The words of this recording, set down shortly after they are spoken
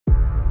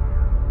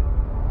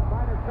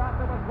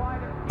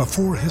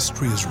Before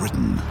history is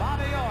written,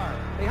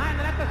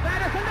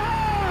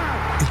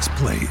 it's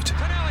played.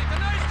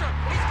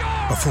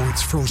 Before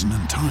it's frozen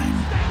in time,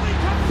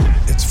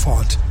 it's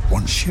fought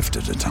one shift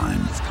at a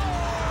time.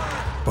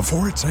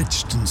 Before it's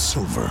etched in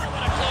silver,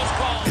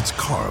 it's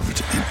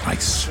carved in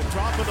ice.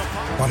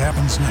 What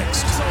happens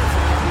next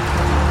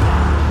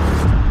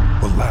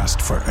will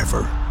last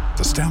forever.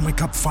 The Stanley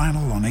Cup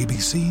Final on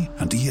ABC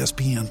and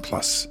ESPN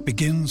Plus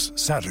begins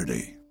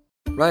Saturday.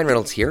 Ryan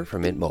Reynolds here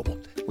from Mint Mobile.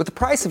 With the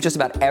price of just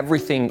about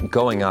everything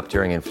going up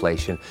during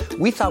inflation,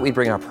 we thought we'd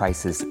bring our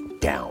prices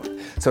down.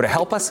 So to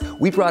help us,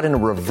 we brought in a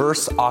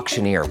reverse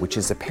auctioneer, which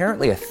is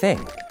apparently a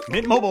thing.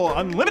 Mint Mobile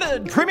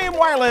Unlimited Premium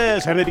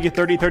Wireless. How to get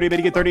 30, 30, bit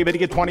to get 30, bit to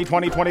get 20,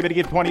 20, 20, bit to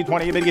get 20,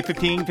 20, bit to get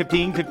 15,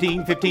 15,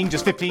 15, 15,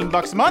 just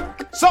 $15 a month?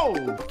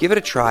 Sold! Give it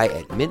a try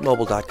at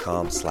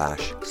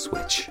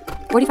mintmobile.com/switch.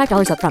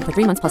 $45 up front for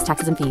 3 months plus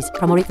taxes and fees.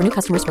 Promo rate for new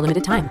customers for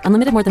limited time.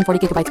 Unlimited more than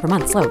 40 gigabytes per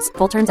month. Slows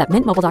full terms at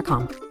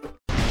mintmobile.com.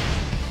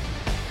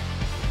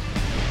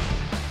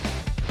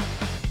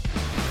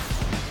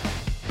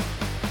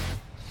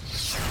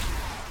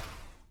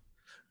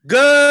 Good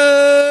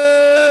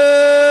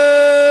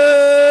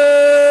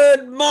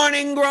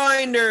morning,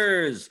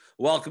 Grinders.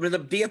 Welcome to the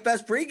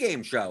DFS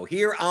pregame show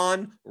here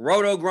on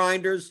Roto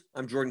Grinders.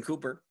 I'm Jordan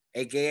Cooper,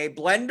 a.k.a.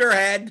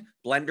 Blenderhead,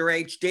 Blender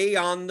HD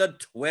on the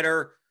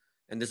Twitter.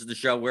 And this is the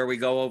show where we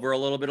go over a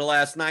little bit of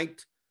last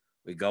night.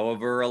 We go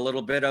over a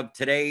little bit of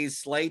today's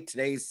slate,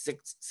 today's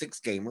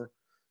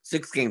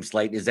six-game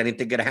slate. Is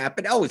anything going to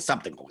happen? Oh,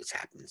 something always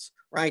happens,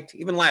 right?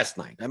 Even last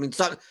night. I mean,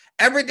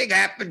 everything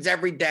happens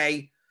every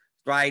day,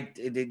 right?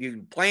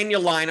 You plan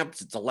your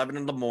lineups. It's 11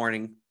 in the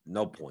morning.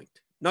 No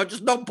point. No,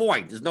 just no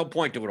point. There's no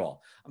point to it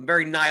all. I'm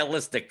very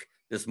nihilistic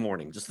this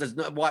morning. Just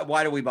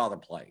why do we bother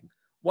playing?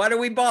 Why do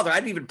we bother? I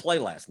didn't even play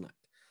last night.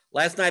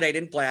 Last night I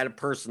didn't play. I had a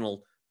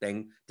personal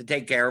thing to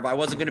take care of. I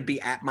wasn't going to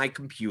be at my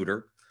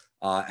computer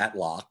at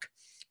lock,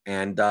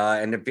 and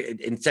if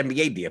it's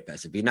NBA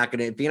DFS. If you're not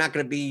going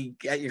to be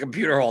at your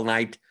computer all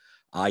night,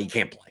 you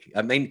can't play.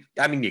 I mean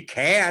you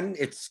can.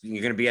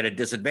 You're going to be at a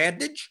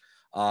disadvantage.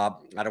 I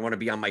don't want to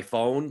be on my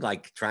phone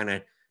like trying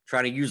to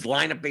use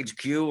lineup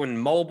HQ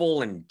and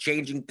mobile and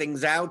changing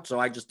things out. So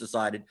I just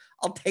decided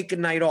I'll take a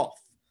night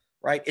off.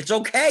 Right? It's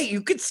okay.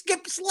 You could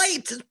skip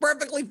slates. It's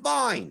perfectly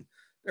fine.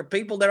 There are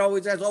people that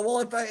always ask, "Oh,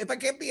 well, if I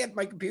can't be at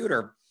my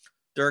computer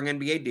during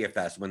NBA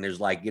DFS when there's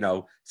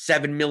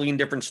 7 million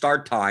different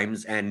start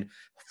times and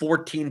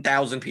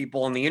 14,000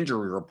 people on the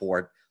injury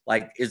report,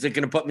 is it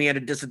going to put me at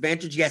a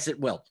disadvantage?" Yes, it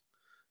will.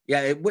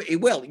 Yeah, it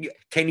will.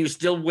 Can you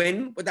still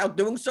win without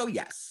doing so?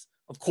 Yes,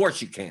 of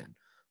course you can.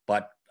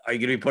 But are you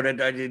going to be put in?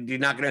 You're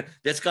not going to.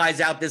 This guy's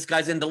out. This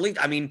guy's in the league.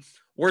 I mean,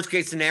 worst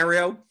case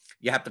scenario,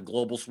 you have to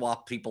global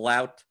swap people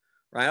out.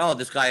 Right? Oh,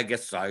 this guy, I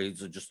guess he's not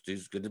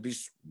going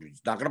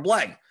to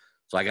play.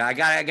 So I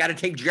got to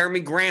take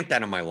Jeremy Grant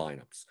out of my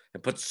lineups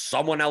and put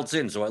someone else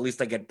in. So at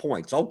least I get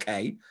points.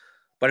 Okay.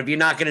 But if you're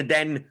not going to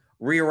then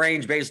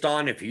rearrange based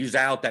on if he's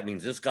out, that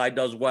means this guy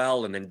does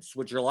well, and then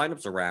switch your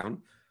lineups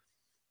around.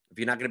 If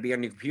you're not going to be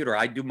on your computer,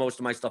 I do most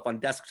of my stuff on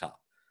desktop.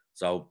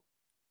 So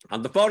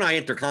on the phone, I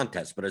enter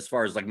contests. But as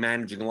far as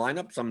managing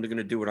lineups, I'm going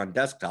to do it on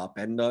desktop.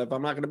 And if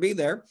I'm not going to be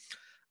there,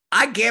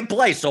 I can't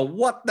play. So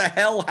what the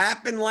hell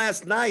happened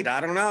last night?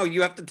 I don't know.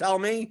 You have to tell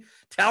me.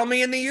 Tell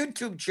me in the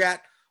YouTube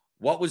chat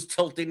what was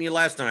tilting you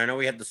last night. I know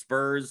we had the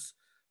Spurs.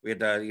 We had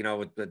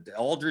the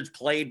Aldridge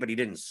played, but he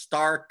didn't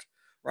start,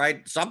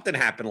 right? Something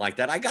happened like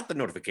that. I got the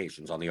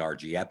notifications on the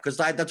RG app because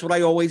that's what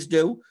I always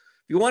do.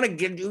 If you want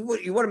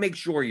to make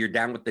sure you're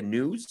down with the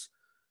news,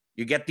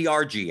 you get the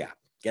RG app.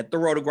 Get the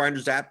Roto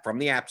Grinders app from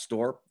the App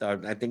Store.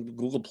 I think the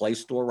Google Play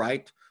Store,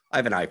 right? I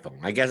have an iPhone.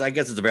 I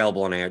guess it's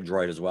available on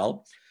Android as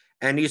well.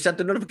 And you set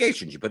the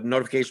notifications. You put the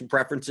notification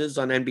preferences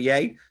on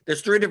NBA.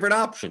 There's 3 different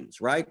options,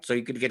 right? So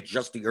you could get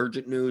just the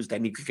urgent news.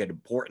 Then you could get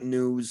important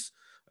news.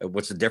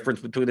 What's the difference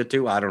between the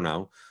two? I don't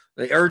know.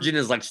 The urgent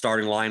is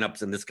starting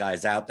lineups and this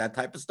guy's out, that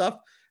type of stuff.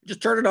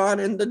 Just turn it on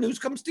and the news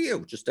comes to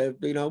you. Just,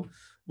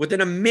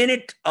 within a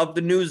minute of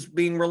the news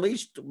being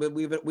released,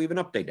 we have an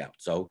update out.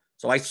 So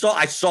I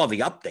saw the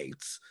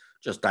updates.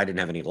 Just I didn't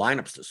have any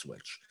lineups to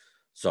switch.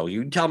 So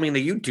you tell me in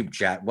the YouTube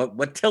chat,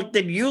 what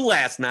tilted you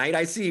last night?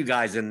 I see you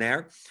guys in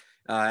there.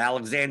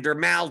 Alexander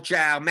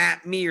Malchow,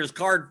 Matt Mears,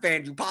 Card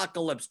Fan,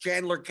 Apocalypse,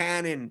 Chandler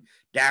Cannon,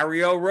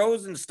 Dario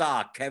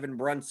Rosenstock, Kevin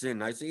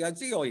Brunson. I see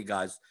all you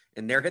guys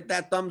in there. Hit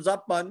that thumbs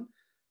up button.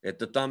 Hit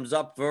the thumbs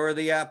up for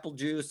the apple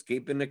juice.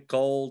 Keeping it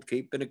cold.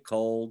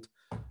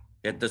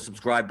 Hit the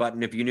subscribe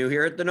button if you're new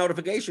here. Hit the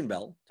notification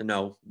bell to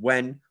know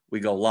when we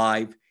go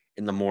live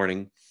in the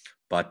morning.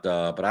 But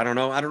I don't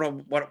know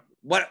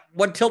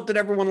what tilted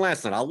everyone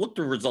last night. I'll look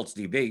through results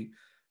DB,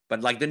 but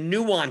the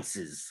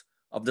nuances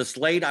of the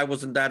slate, I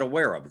wasn't that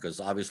aware of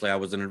because obviously I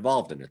wasn't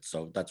involved in it.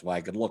 So that's why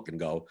I could look and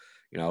go,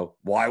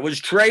 why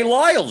was Trey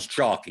Lyles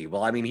chalky?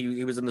 Well, I mean,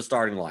 he was in the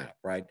starting lineup,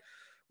 right?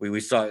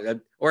 We saw,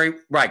 right,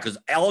 because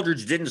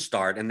Aldridge didn't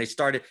start, and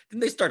didn't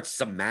they start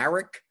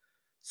Samanic,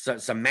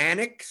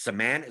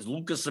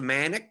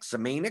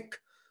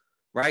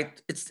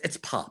 right? It's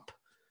Pop.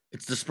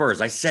 It's the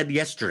Spurs. I said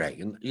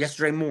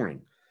yesterday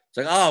morning. It's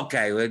like, oh,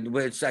 okay.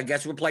 I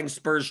guess we're playing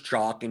Spurs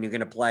chalk, and you're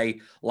going to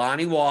play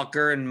Lonnie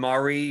Walker and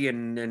Murray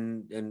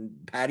and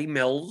Patty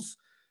Mills.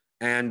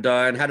 And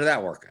how did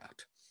that work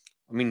out?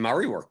 I mean,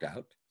 Murray worked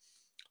out.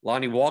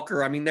 Lonnie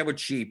Walker, I mean, they were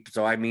cheap.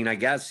 So, I mean, I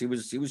guess he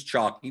was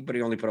chalky, but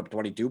he only put up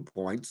 22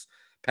 points.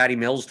 Patty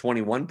Mills,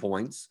 21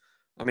 points.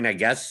 I mean, I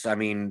guess, I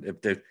mean,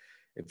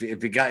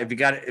 if you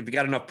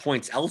got enough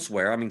points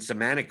elsewhere, I mean,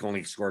 Samanik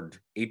only scored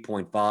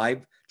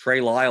 8.5. Trey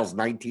Lyles,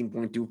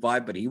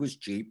 19.25, but he was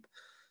cheap.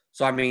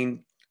 So, I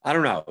mean, I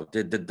don't know.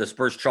 Did the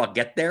Spurs chalk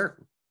get there?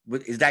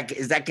 Is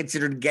that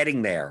considered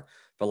getting there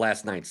for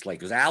last night's slate?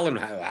 Because Allen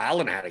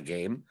had a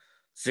game,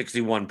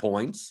 61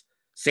 points.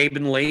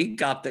 Saban Lee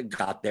got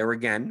there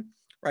again,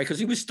 right? Because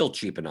he was still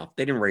cheap enough.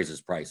 They didn't raise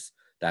his price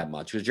that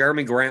much. Because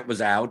Jeremy Grant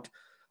was out.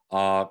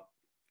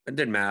 It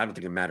didn't matter. I don't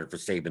think it mattered for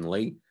Saban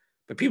Lee.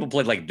 But people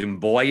played like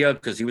Dumboya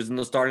because he was in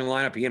the starting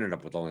lineup. He ended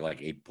up with only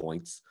like 8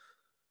 points.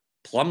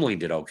 Plumlee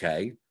did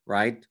okay,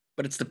 right?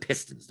 But it's the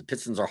Pistons. The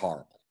Pistons are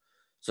horrible.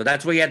 So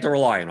that's what you had to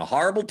rely on. A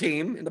horrible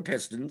team in the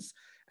Pistons,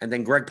 and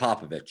then Greg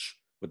Popovich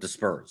with the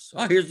Spurs.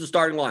 Oh, here's the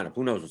starting lineup.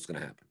 Who knows what's going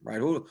to happen, right?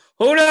 Who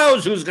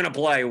knows who's going to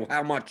play,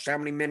 how much, how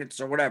many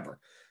minutes or whatever.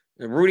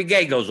 And Rudy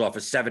Gay goes off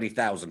at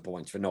 70,000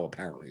 points for no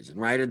apparent reason,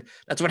 right? And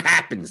that's what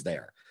happens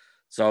there.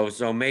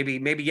 So maybe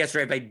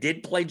yesterday if I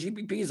did play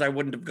GPPs, I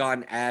wouldn't have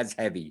gone as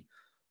heavy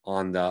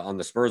on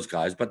the Spurs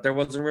guys, but there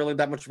wasn't really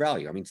that much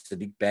value. I mean,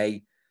 Sadiq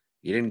Bey,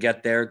 you didn't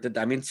get there.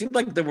 I mean, it seemed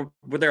like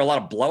were there a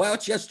lot of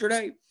blowouts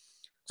yesterday?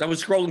 So I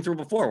was scrolling through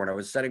before when I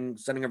was setting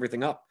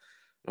everything up.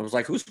 I was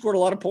like, who scored a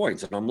lot of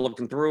points? And I'm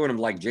looking through and I'm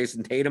like,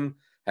 Jason Tatum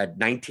had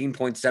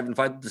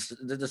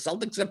 19.75. Did the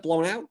Celtics get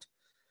blown out?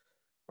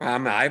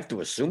 I have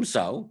to assume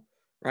so,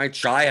 right?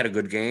 Shai had a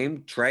good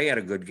game. Trey had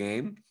a good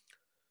game.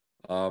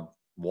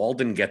 Wall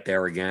didn't get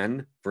there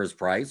again for his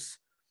price.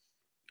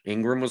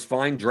 Ingram was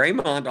fine.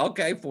 Draymond,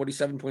 okay,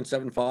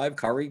 47.75.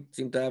 Curry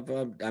seemed to have,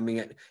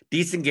 a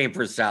decent game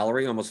for his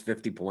salary, almost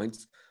 50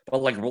 points.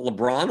 But like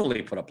LeBron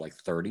only put up like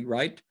 30,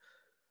 right?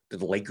 Did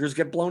the Lakers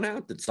get blown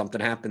out? Did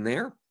something happen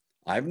there?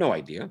 I have no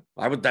idea.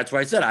 That's why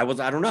I said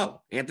I don't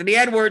know. Anthony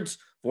Edwards,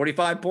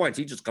 45 points.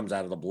 He just comes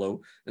out of the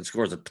blue and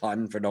scores a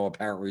ton for no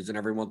apparent reason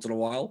every once in a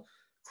while.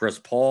 Chris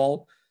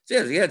Paul.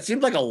 So yeah, it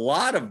seems like a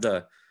lot of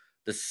the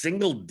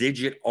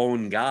single-digit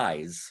owned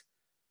guys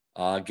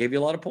gave you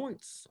a lot of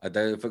points for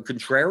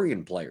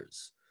contrarian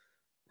players,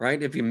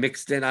 right? If you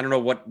mixed in, I don't know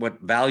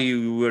what value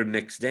you would have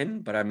mixed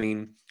in, but I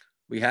mean,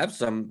 we have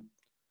a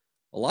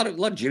lot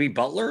of Jimmy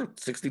Butler,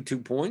 62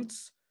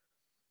 points.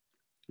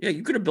 Yeah,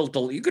 you could have built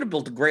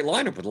a great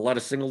lineup with a lot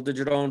of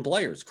single-digit owned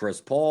players. Chris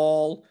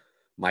Paul,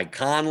 Mike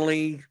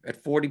Conley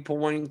at 40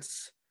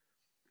 points.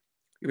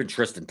 Even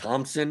Tristan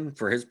Thompson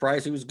for his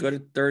price, he was good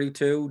at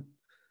 32.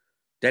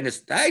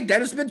 Dennis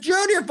Smith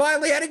Jr.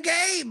 finally had a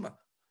game.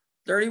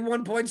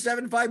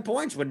 31.75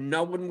 points when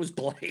no one was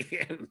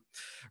playing.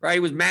 Right? He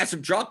was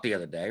massive chalk the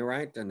other day,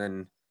 right? And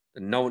then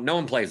no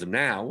one plays him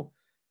now,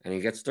 and he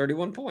gets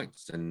 31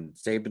 points. And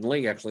Saban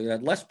Lee actually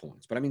had less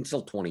points, but I mean,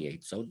 still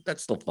 28, so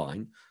that's still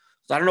fine.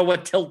 So I don't know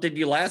what tilted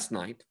you last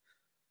night.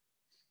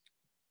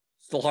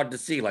 Still hard to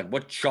see, like,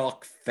 what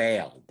chalk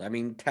failed. I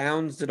mean,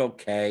 Towns did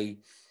okay.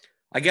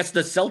 I guess the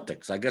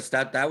Celtics. I guess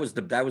that was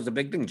the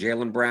big thing.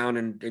 Jaylen Brown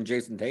and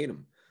Jason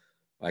Tatum.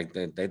 Like,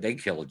 they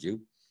killed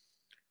you.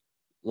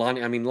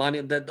 Lonnie,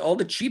 all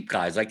the cheap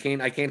guys, I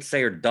can't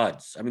say are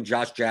duds. I mean,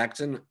 Josh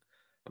Jackson,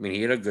 I mean,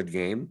 he had a good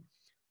game.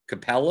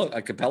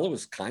 Capella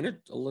was kind of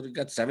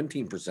got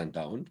 17%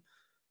 owned.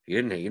 He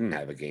didn't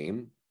have a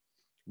game.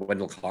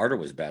 Wendell Carter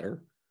was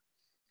better.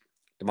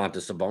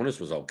 Domantas Sabonis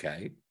was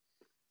okay.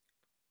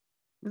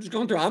 I'm just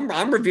going through.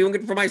 I'm reviewing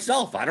it for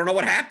myself. I don't know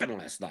what happened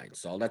last night,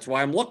 so that's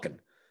why I'm looking.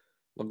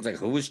 Looks like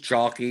who was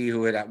chalky,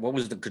 what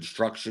was the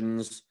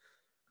constructions,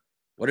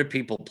 what did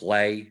people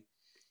play?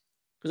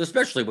 Because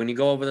especially when you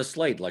go over the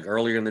slate, like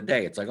earlier in the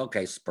day, it's like,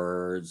 okay,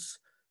 Spurs,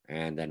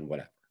 and then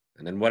whatever.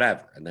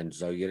 And then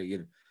so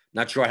you're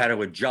not sure how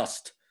to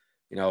adjust,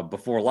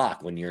 before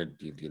lock when you're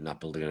not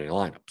building any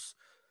lineups.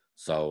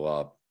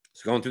 So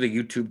going through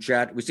the YouTube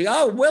chat, we see,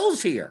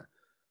 Will's here.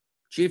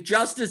 Chief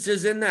Justice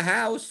is in the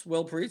house.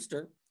 Will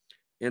Priester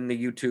in the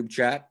YouTube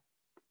chat.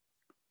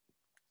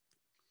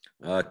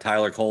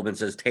 Tyler Coleman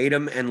says,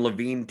 Tatum and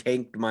Levine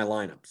tanked my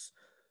lineups.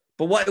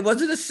 But what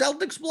was it a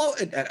Celtics blow?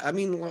 I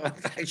mean,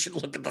 I should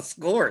look at the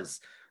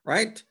scores,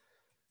 right?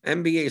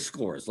 NBA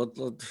scores.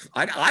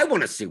 I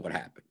want to see what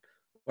happened.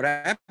 What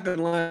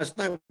happened last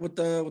night with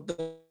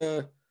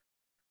the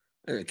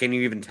can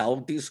you even tell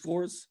with these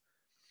scores?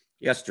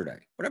 Yesterday.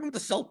 What happened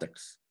with the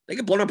Celtics? They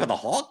get blown up by the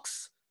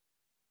Hawks?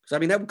 So, I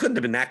mean, that couldn't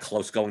have been that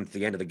close going to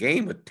the end of the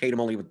game with Tatum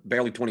only with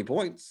barely 20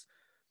 points.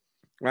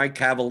 Right?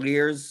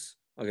 Cavaliers.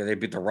 Okay, they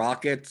beat the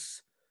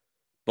Rockets.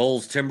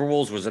 Bulls,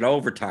 Timberwolves was an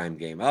overtime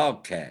game.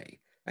 Okay.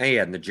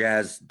 And the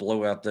Jazz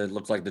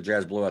looks like the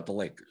Jazz blew out the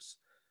Lakers.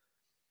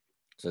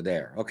 So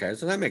there. Okay,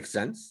 so that makes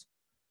sense.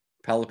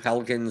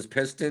 Pelicans,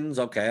 Pistons.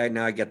 Okay,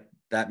 now I get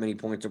that many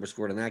points that were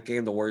scored in that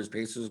game. The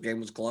Warriors-Pacers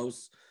game was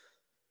close.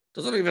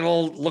 Doesn't even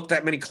all look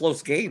that many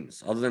close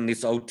games other than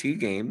this OT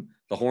game,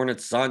 the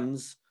Hornets,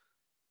 Suns,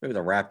 maybe the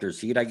Raptors,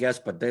 Heat, I guess,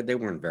 but they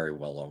weren't very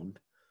well owned.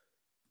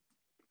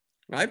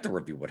 I have to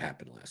review what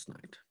happened last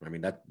night. I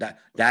mean,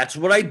 that's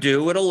what I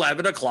do at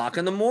 11 o'clock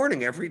in the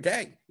morning every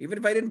day, even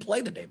if I didn't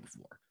play the day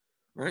before,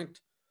 right?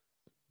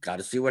 Got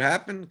to see what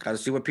happened. Got to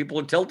see what people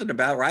are tilted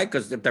about, right?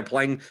 Because if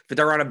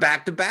they're on a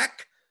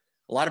back-to-back,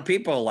 a lot of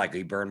people are like,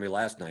 he burned me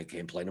last night,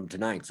 can't play him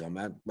tonight. So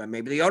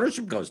maybe the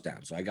ownership goes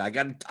down. So I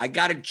got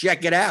to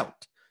check it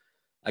out.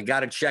 I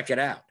got to check it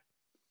out.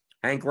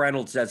 Hank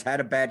Reynolds says,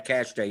 had a bad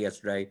cash day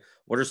yesterday.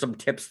 What are some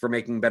tips for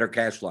making better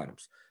cash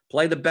lineups?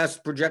 Play the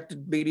best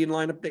projected median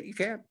lineup that you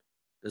can.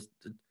 It's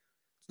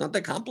not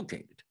that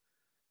complicated.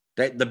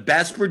 The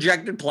best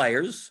projected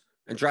players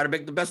and try to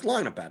make the best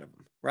lineup out of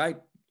them, right?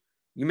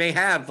 You may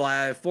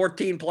have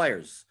 14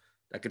 players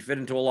that could fit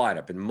into a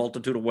lineup in a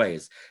multitude of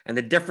ways. And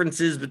the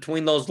differences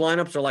between those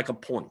lineups are like a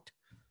point.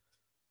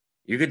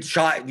 You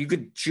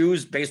could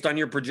choose based on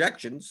your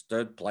projections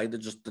to play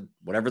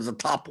whatever's the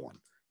top one.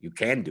 You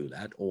can do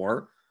that.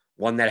 Or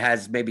one that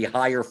has maybe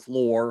higher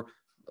floor,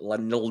 a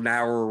little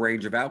narrower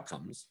range of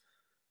outcomes.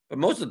 But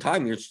most of the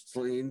time,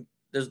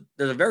 there's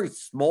a very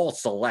small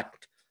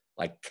select,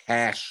 like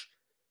cash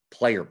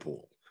player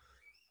pool.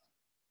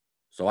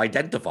 So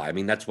identify. I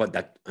mean, that's why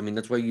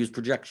you use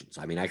projections.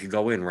 I mean, I could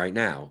go in right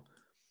now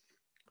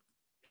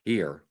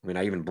here. I mean,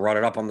 I even brought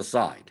it up on the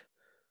side.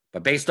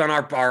 But based on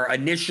our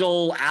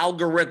initial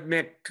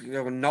algorithmic,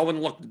 no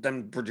one looked at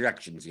them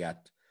projections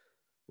yet.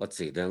 Let's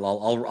see. Then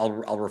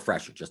I'll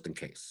refresh it just in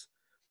case.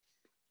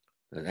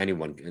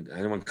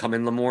 Anyone come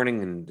in the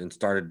morning and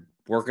started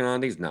working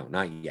on these? No,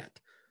 not yet.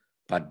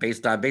 But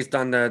based on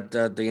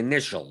the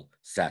initial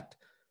set,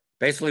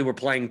 basically we're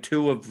playing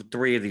 2 of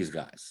 3 of these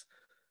guys: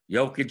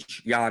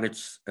 Jokic,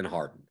 Giannis, and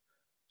Harden.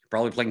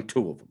 Probably playing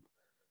 2 of them.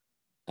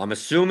 I'm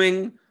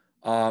assuming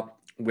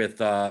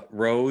with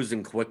Rose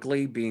and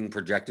Quickly being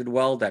projected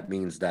well, that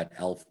means that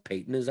Elf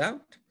Payton is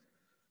out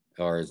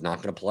or is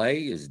not going to play,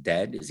 is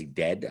dead. Is he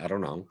dead? I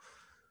don't know.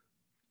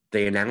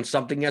 They announced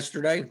something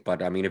yesterday,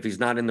 but I mean, if he's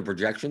not in the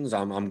projections,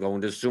 I'm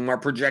going to assume our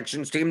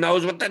projections team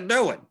knows what they're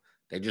doing.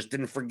 They just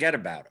didn't forget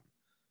about him.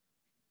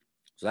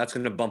 So that's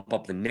going to bump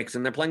up the Knicks,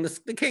 and they're playing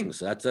the Kings.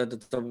 So that's a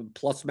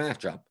plus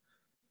matchup.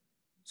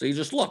 So you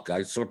just look.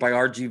 I sort by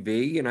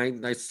RGV,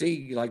 and I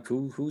see like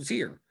who's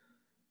here,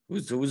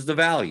 who's the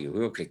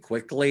value. Okay,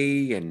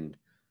 Quickly, and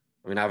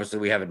I mean, obviously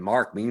we have it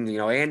marked.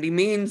 Andy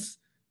Means.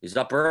 He's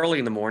up early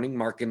in the morning,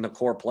 marking the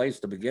core plays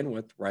to begin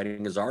with,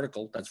 writing his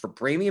article. That's for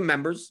premium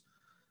members.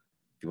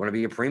 If you want to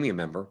be a premium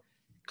member,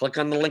 click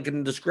on the link in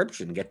the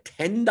description. Get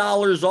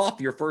 $10 off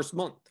your first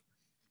month.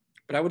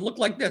 But I would look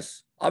like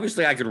this.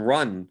 Obviously, I could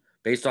run,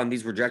 based on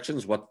these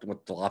projections, what the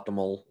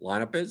optimal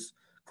lineup is.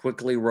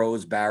 Quickly,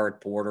 Rose,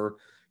 Barrett, Porter,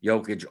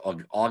 Jokic,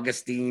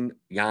 Augustine,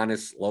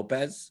 Giannis,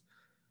 Lopez.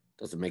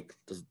 Doesn't make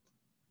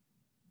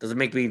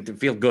me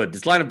feel good.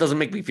 This lineup doesn't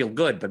make me feel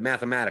good, but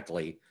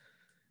mathematically,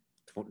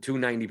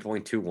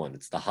 290.21.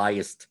 It's the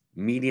highest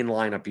median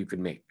lineup you could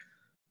make.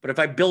 But if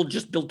I build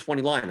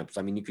 20 lineups,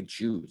 I mean, you could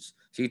choose.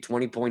 See,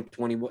 20.20,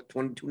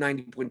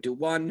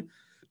 290.21,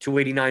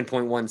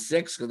 289.16,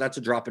 because that's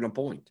a drop in a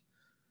point.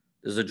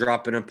 There's a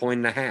drop in a point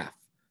and a half.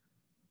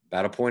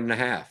 About a point and a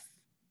half.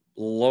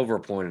 A little over a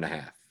point and a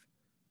half.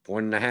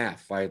 Point and a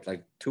half, right?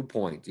 Like 2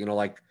 points.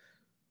 Like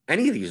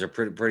any of these are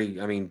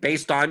pretty, I mean,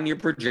 based on your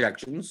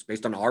projections,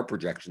 based on our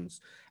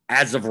projections,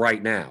 as of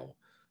right now,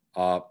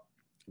 the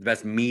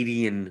best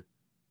median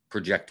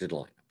projected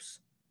lineups.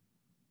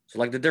 So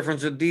like the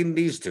difference between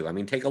these two, I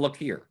mean, take a look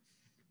here.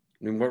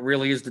 I mean, what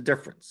really is the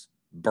difference?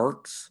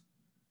 Burks.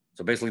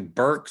 So basically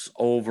Burks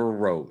over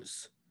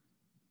Rose.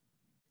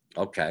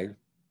 Okay.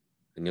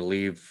 And you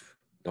leave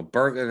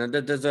Burke.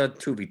 There's a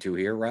 2v2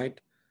 here, right?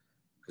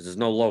 Because there's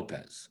no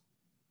Lopez.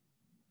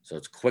 So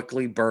it's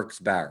Quickly Burks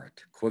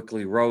Barrett.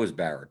 Quickly Rose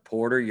Barrett.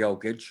 Porter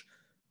Jokic.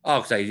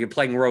 Oh, so you're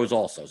playing Rose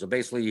also. So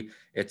basically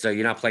it's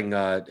you're not playing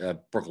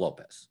Brook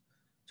Lopez.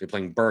 So you're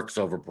playing Burks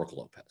over Brook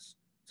Lopez.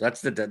 So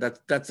that's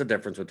the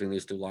difference between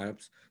these two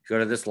lineups. If you go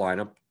to this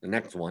lineup, the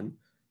next one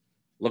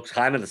looks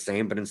kind of the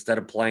same, but instead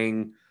of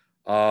playing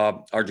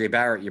RJ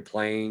Barrett, you're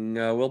playing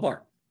Will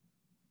Barton.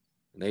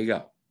 And there you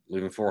go,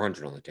 leaving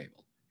 400 on the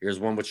table. Here's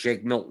one with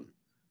Shake Milton.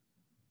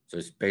 So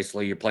it's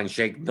basically you're playing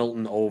Shake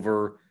Milton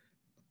over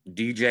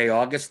DJ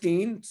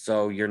Augustine.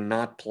 So you're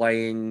not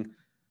playing,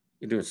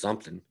 you're doing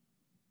something.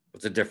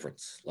 What's the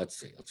difference? Let's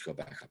see. Let's go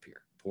back up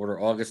here. Porter,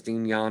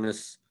 Augustine,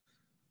 Giannis.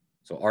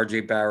 So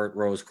RJ Barrett,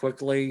 Rose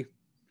Quickly.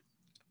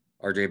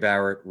 RJ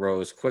Barrett,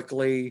 Rose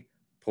Quickly.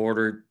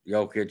 Porter,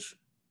 Jokic. So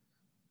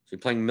you're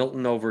playing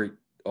Milton over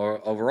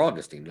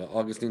Augustine.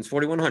 Augustine's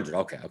 4,100.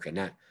 Okay.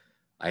 Now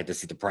I had to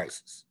see the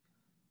prices.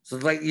 So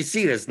like you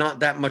see, there's not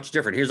that much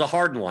different. Here's a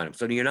Harden lineup.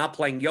 So you're not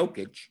playing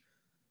Jokic.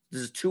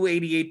 This is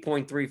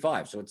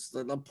 288.35. So it's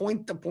a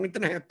point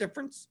and a half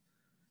difference.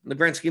 In the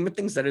grand scheme of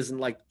things, that isn't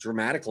like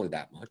dramatically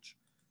that much.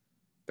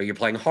 But you're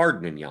playing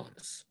Harden and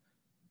Giannis.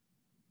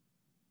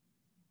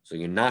 So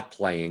you're not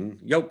playing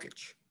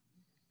Jokic.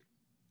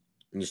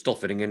 And you're still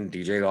fitting in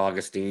DJ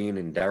Augustine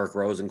and Derrick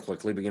Rose and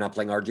quickly, but you're not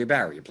playing RJ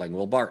Barrett. You're playing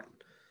Will Barton.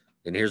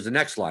 And here's the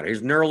next line.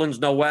 Here's Nerlens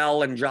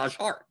Noel and Josh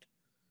Hart.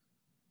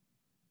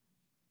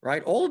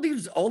 Right? All of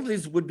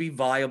these would be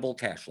viable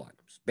cash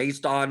lineups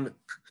based on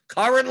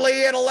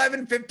currently at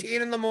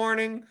 11:15 in the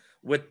morning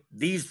with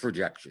these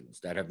projections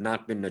that have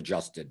not been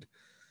adjusted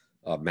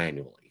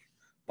manually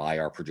by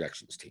our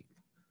projections team.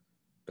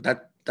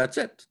 But that's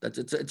it.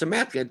 It's a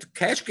math game.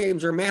 Cash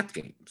games are math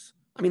games.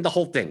 I mean, the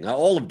whole thing,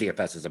 all of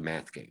DFS is a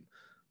math game.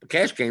 But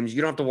cash games,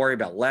 you don't have to worry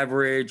about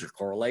leverage or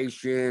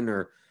correlation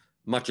or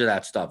much of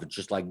that stuff. It's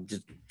just like,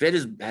 just fit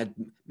as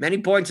many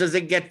points as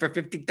they get for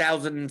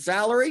 50,000 in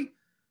salary.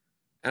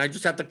 And I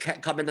just have to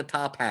come in the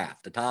top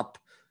half, the top,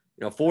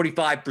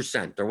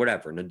 45% or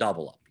whatever in a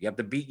double up. You have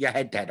to beat your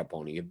head-to-head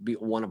opponent. You have to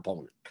beat one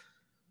opponent.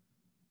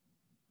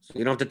 So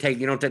you don't have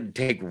to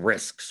take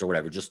risks or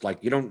whatever. Just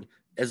like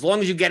as long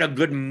as you get a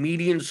good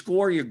median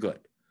score, you're good.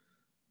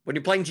 When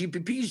you're playing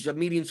GPPs, a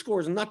median score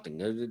is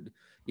nothing.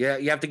 Yeah,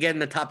 you have to get in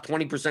the top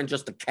 20%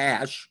 just to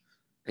cash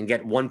and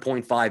get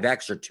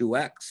 1.5x or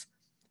 2x.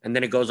 And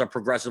then it goes up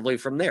progressively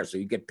from there. So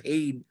you get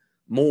paid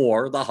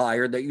more the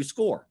higher that you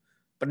score.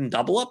 But in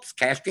double ups,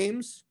 cash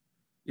games,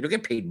 you don't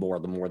get paid more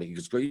the more that you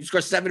score. You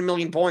score 7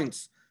 million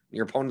points, and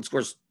your opponent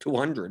scores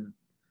 200. You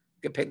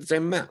get paid the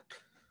same amount.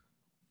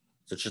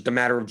 So it's just a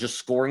matter of just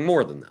scoring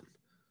more than them.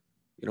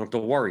 You don't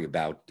have to worry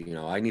about,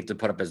 I need to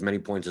put up as many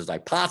points as I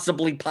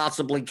possibly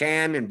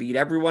can and beat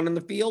everyone in the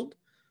field.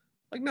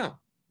 Like, no.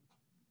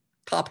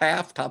 Top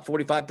half, top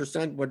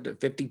 45%,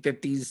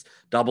 50-50s,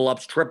 double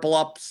ups, triple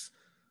ups,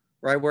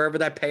 right? Wherever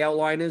that payout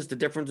line is, the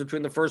difference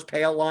between the first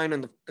payout line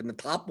and the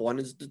top one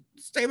is the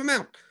same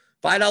amount.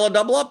 $5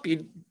 double up,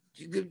 you're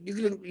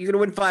going to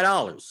win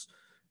 $5.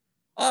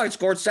 Oh, it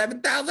scored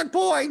 7,000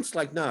 points.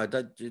 Like, no,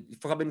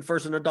 coming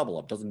first in a double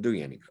up doesn't do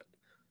you any good.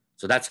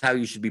 So that's how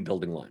you should be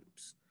building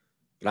lineups.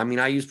 But I mean,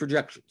 I use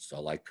projections.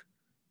 So like,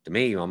 to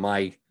me, on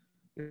my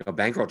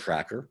bankroll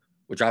tracker,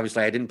 which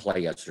obviously I didn't play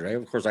yesterday.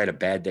 Of course, I had a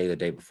bad day the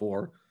day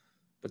before.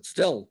 But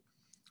still,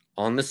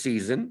 on the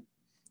season,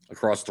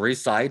 across 3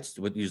 sites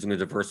with using a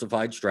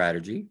diversified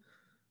strategy,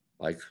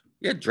 like,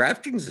 yeah,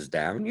 DraftKings is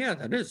down. Yeah,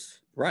 that is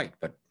right.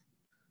 But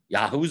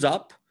Yahoo's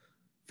up.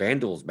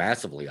 FanDuel's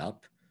massively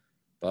up.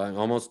 But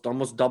almost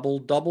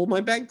double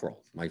my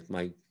bankroll, my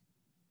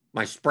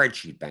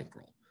spreadsheet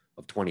bankroll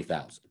of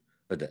 20,000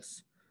 for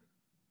this.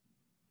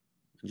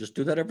 And just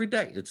do that every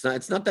day. It's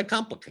not that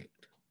complicated.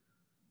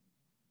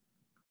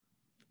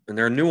 And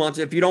there are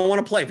nuances. If you don't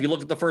want to play, if you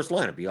look at the first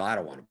lineup, I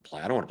don't want to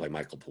play. I don't want to play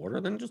Michael Porter.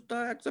 Then just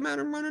X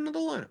amount and run into the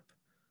lineup.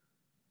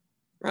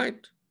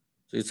 Right?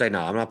 So you say,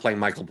 no, I'm not playing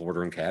Michael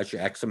Porter in cash. You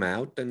X him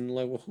out, and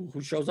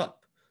who shows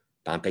up?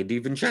 Dante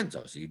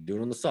DiVincenzo. So you do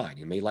it on the side.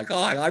 You may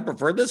I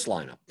prefer this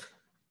lineup.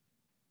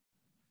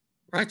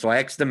 Right? So I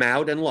X'd them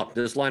out, and look,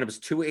 this lineup is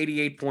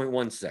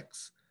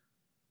 288.16.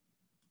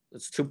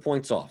 That's 2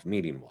 points off,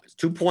 median-wise.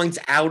 2 points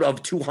out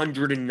of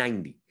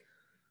 290.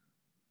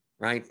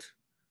 Right?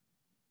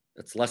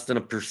 That's less than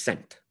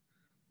 1%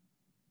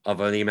 of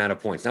the amount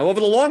of points. Now, over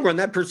the long run,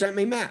 that percent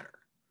may matter.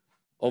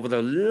 Over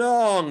the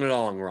long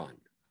run.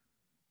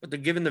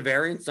 But given the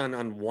variance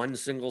on one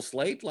single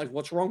slate, like,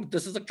 what's wrong with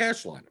this as a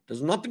cash lineup?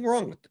 There's nothing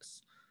wrong with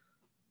this.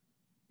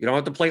 You don't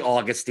have to play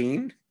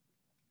Augustine.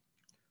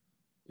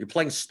 You're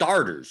playing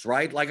starters,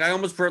 right? Like, I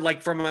almost from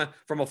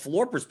a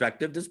floor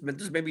perspective, this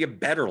may be a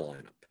better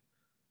lineup.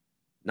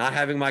 Not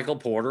having Michael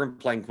Porter and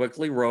playing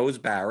quickly Rose,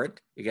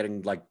 Barrett. You're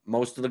getting like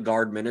most of the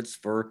guard minutes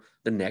for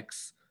the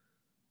Knicks.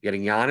 You're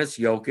getting Giannis,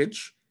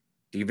 Jokic,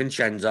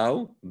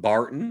 DiVincenzo,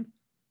 Barton.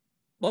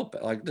 Well,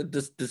 like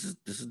this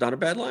is not a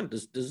bad lineup.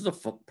 This is a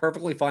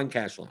perfectly fine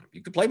cash lineup.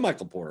 You could play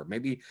Michael Porter.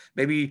 Maybe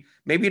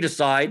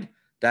decide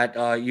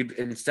that you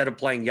instead of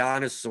playing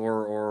Giannis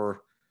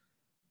or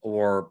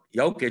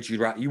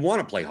Jokic, you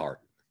want to play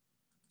Harden.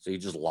 So you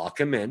just lock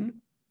him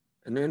in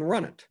and then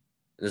run it.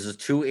 This is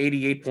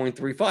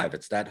 288.35.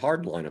 It's that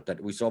hard lineup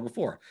that we saw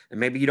before. And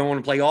maybe you don't want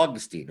to play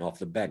Augustine off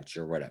the bench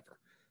or whatever.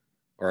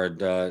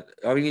 Or,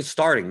 he's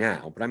starting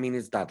now, but I mean,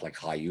 it's not like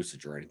high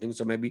usage or anything.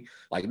 So maybe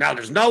like, now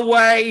there's no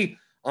way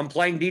I'm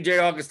playing DJ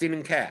Augustine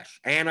in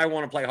cash and I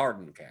want to play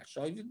Harden in cash.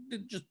 So you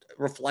just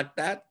reflect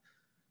that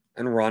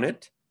and run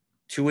it.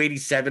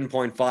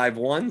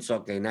 287.51. So,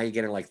 okay, now you're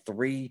getting like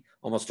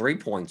almost 3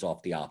 points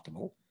off the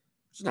optimal.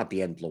 It's not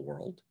the end of the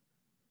world.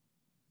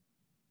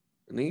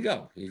 And then you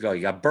go. You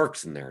got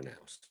Burks in there now.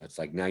 So it's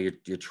like now you're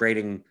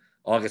trading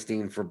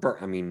Augustine for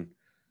Burks. I mean,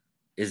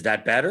 is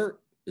that better?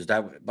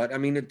 But I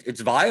mean,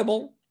 it's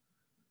viable,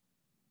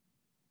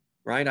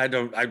 right?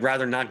 I'd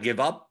rather not give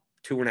up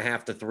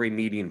 2.5 to 3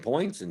 median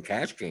points in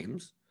cash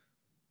games.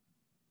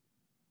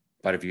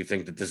 But if you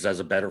think that this has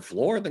a better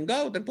floor, then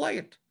play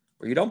it.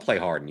 Or you don't play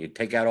Harden. You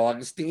take out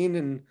Augustine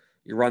and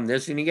you run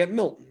this and you get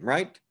Milton,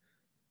 right?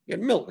 You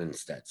get Milton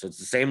instead. So it's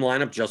the same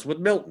lineup just with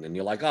Milton. And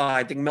you're like,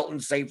 I think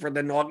Milton's safer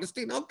than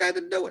Augustine. Okay,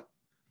 then do it.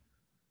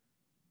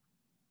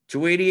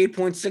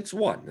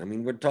 288.61. I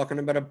mean, we're talking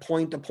about a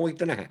point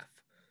and a half.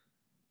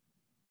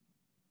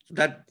 So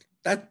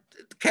that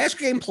cash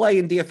game play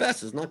in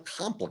DFS is not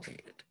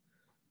complicated.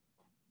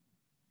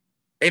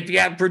 If you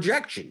have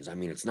projections, I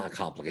mean, it's not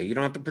complicated. You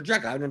don't have to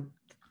project.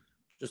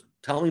 Just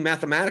tell me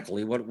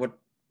mathematically what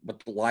the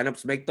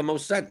lineups make the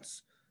most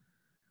sense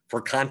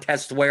for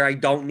contests where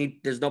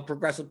there's no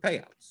progressive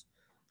payouts.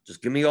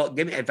 Just give me,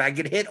 if I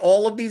could hit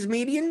all of these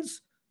medians,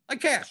 I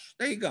cash.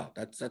 There you go.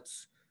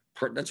 That's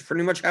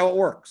pretty much how it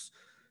works.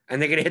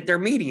 And they're going to hit their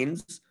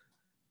medians,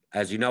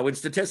 as you know, in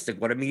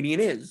statistic, what a median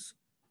is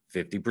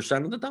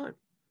 50% of the time.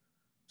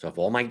 So if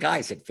all my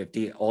guys hit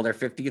all their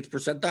 50th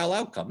percentile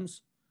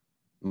outcomes,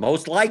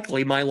 most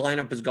likely my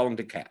lineup is going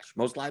to cash.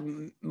 Most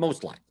likely.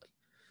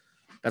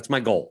 That's my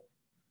goal.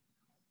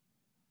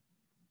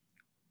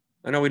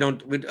 I know we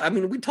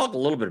talk a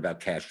little bit about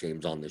cash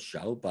games on this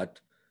show, but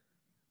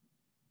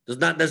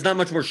there's not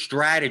much more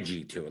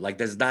strategy to it. Like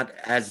there's not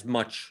as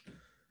much,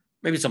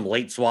 maybe some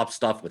late swap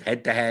stuff with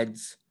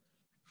head-to-heads.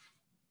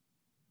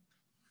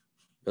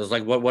 There's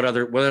like, what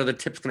other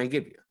tips can I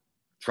give you?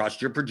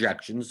 Trust your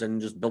projections and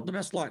just build the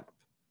best lineup.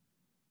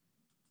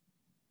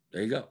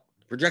 There you go.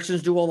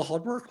 Projections do all the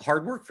hard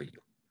work for you.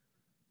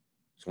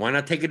 So why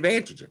not take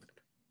advantage of it?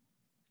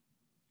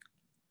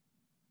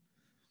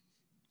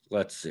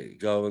 Let's see.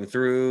 Going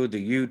through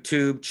the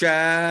YouTube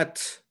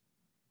chat.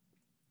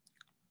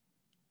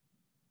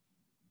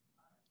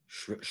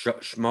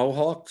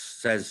 Schmohawks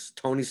says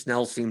Tony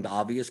Snell seemed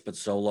obvious, but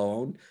solo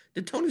owned.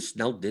 Did Tony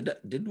Snell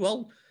did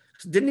well?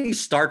 Didn't he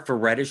start for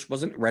Reddish?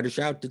 Wasn't Reddish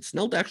out? Did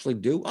Snell actually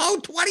do?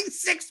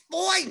 26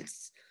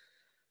 points.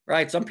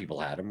 Right. Some people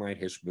had him, right?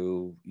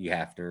 Hishbu, E.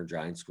 Hafner,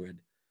 Giant Squid.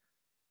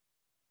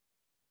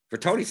 For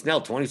Tony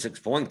Snell, 26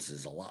 points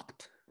is a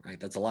lot, right?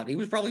 That's a lot. He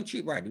was probably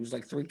cheap, right? He was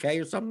like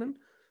 3K or something.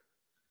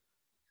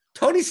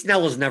 Tony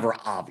Snell is never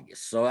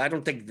obvious. So I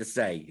don't think to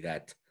say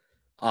that,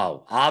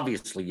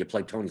 obviously you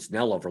play Tony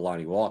Snell over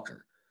Lonnie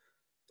Walker.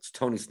 It's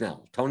Tony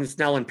Snell. Tony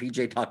Snell and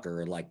PJ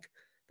Tucker are like,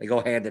 they go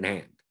hand in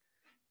hand.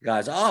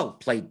 Guys,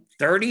 played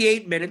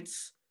 38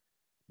 minutes,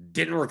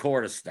 didn't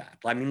record a stat.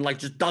 I mean, like,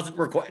 just doesn't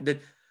record.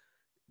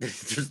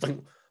 Just like,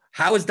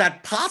 how is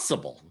that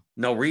possible?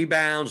 No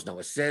rebounds, no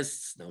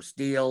assists, no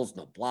steals,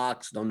 no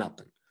blocks, no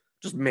nothing.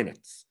 Just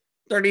minutes.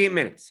 38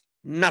 minutes,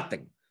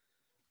 nothing.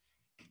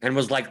 And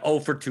was like 0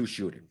 for 2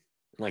 shooting.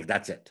 Like,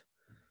 that's it.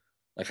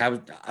 Like, I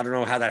don't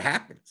know how that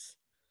happens.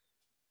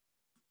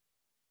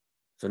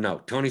 So, no,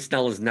 Tony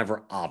Snell is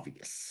never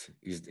obvious.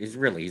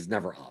 He's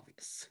never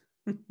obvious.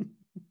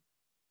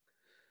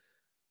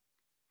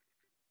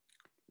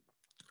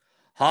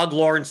 Hog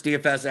Lawrence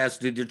DFS asks,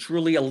 do the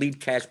truly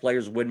elite cash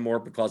players win more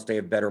because they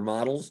have better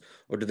models,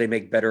 or do they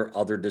make better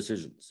other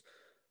decisions?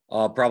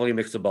 Probably a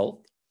mix of both.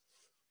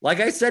 Like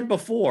I said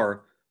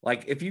before,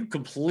 like if you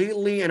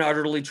completely and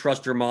utterly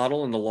trust your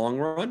model in the long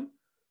run,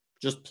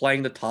 just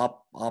playing the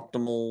top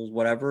optimal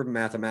whatever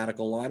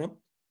mathematical lineup,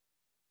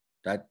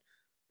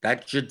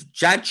 that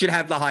should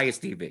have the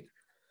highest EV.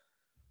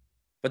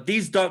 But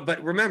these don't.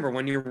 But remember,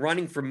 when you're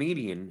running for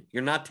median,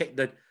 you're not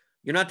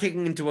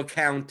taking into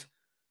account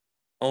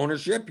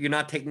ownership. You're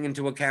not taking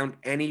into account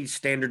any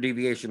standard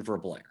deviation for a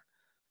player.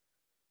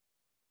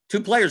 2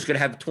 players could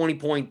have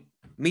 20-point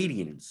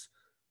medians,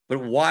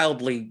 but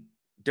wildly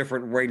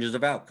different ranges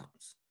of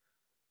outcomes.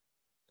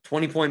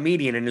 20-point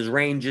median, and his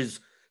range is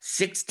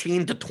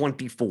 16 to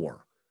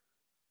 24.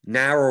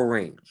 Narrow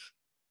range,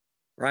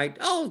 right?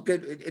 Oh,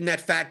 good. In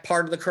that fat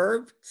part of the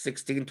curve,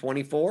 16,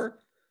 24,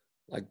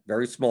 like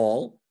very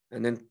small,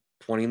 and then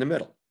 20 in the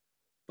middle.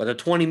 But a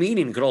 20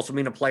 median could also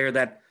mean a player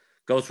that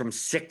goes from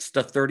 6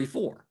 to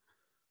 34.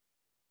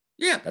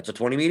 Yeah, that's a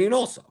 20 median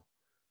also.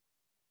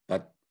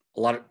 But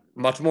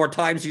much more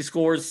times he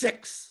scores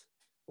 6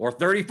 or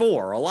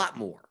 34, a lot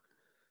more,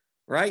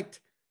 right?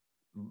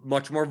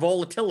 Much more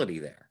volatility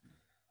there.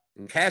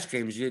 In cash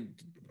games, do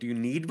you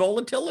need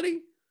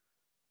volatility?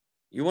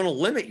 You want to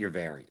limit your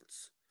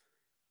variance.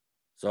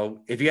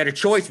 So if you had a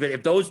choice, but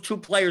if those 2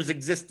 players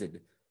existed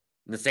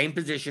in the same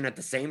position at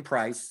the same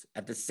price,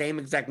 at the same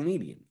exact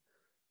median,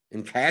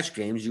 in cash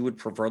games, you would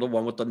prefer the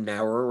one with the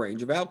narrower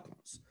range of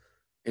outcomes.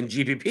 In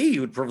GPP,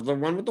 you would prefer the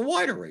one with the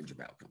wider range of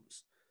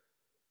outcomes.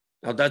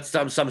 Now, that's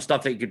some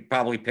stuff that you could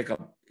probably pick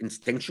up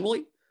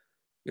instinctually.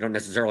 You don't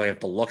necessarily have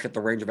to look at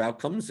the range of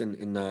outcomes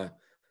in the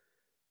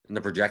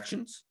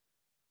projections.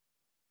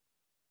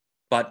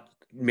 But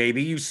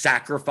maybe you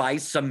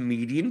sacrifice some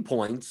median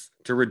points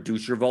to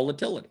reduce your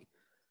volatility.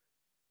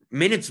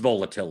 Minutes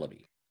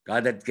volatility.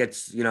 Guy that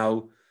gets,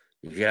 you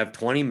could have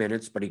 20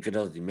 minutes, but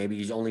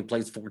maybe he only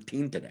plays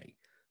 14 today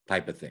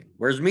type of thing.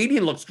 Whereas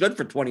median looks good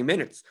for 20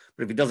 minutes,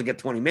 but if he doesn't get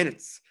 20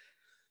 minutes,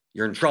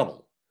 you're in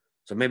trouble.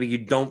 So maybe you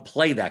don't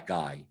play that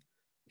guy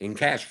in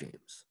cash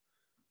games.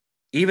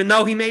 Even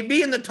though he may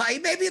be in the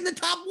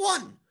top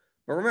 1.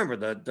 But remember,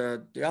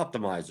 the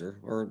optimizer,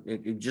 or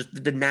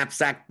just the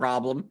knapsack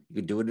problem, you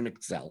could do it in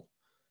Excel.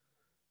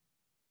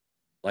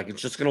 Like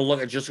it's just gonna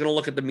look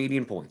at the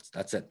median points.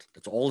 That's it.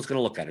 That's all it's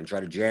gonna look at and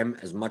try to jam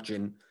as much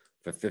in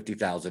for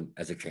 50,000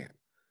 as it can.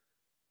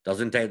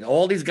 Doesn't take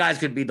all these guys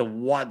could be the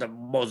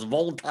most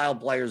volatile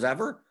players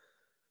ever.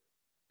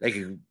 They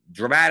could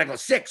dramatically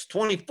 6,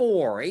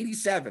 24,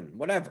 87,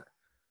 whatever.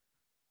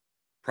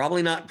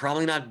 Probably not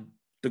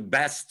the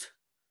best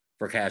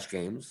for cash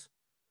games.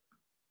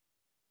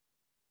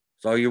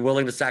 So you're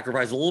willing to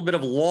sacrifice a little bit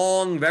of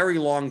very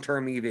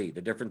long-term EV,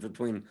 the difference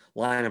between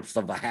lineups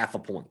of a half a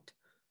point.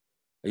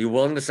 Are you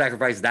willing to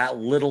sacrifice that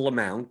little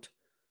amount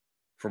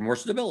for more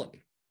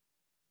stability?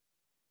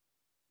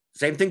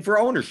 Same thing for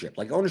ownership.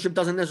 Like, ownership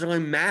doesn't necessarily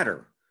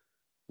matter.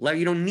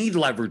 You don't need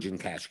leverage in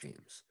cash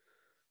games.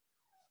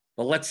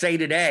 But let's say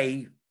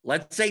today,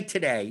 Derrick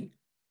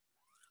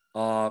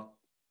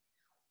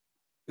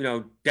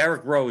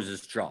Rose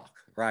is chalk,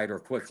 right? Or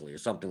quickly or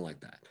something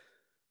like that.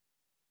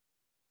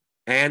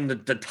 And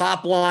the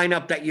top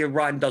lineup that you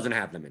run doesn't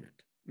have them in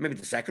it. Maybe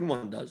the second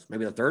one does.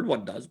 Maybe the third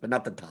one does, but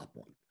not the top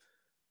one.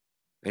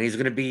 And he's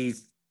going to be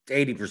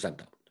 80%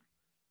 owned.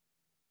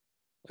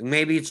 Like,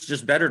 maybe it's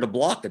just better to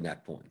block at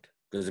that point.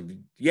 Because,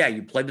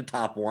 you play the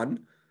top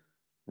one,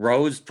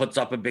 Rose puts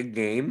up a big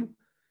game,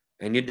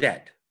 and you're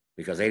dead.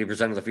 Because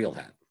 80% of the field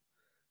have him.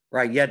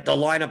 Right? Yet the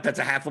lineup that's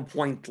a half a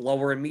point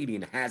lower in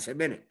median has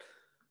him in it.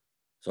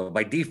 So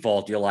by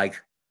default, you're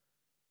like,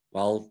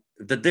 well,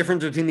 the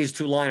difference between these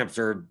two lineups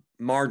are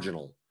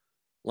marginal.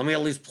 Let me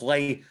at least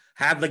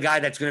have the guy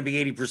that's going to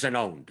be 80%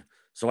 owned.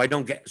 So I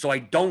don't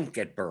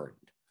get burned.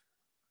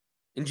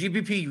 In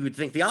GPP, you would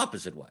think the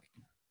opposite way.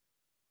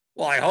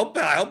 Well, I hope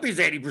he's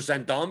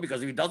 80% owned,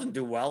 because if he doesn't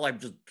do well,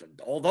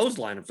 all those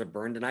lineups are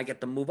burned and I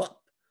get to move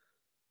up.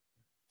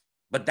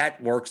 But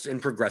that works in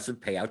progressive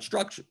payout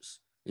structures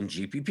in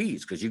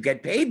GPPs, because you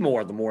get paid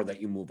more the more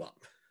that you move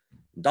up.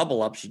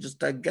 Double ups, you just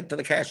get to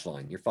the cash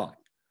line. You're fine.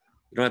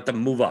 You don't have to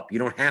move up. You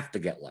don't have to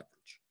get leverage.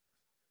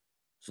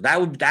 So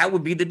that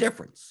would be the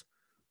difference.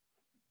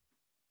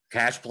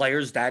 Cash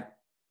players that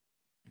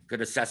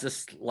could assess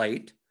us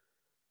late,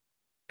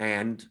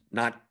 and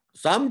not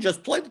some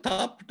just play the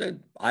top.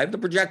 I have the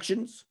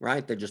projections,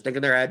 right? They just think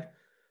in their head.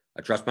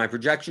 I trust my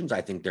projections.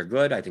 I think they're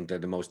good. I think they're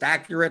the most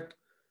accurate.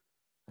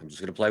 I'm just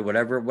going to play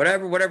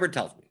whatever it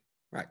tells me,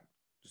 right?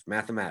 Just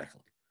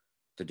mathematically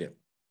to do.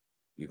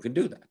 You can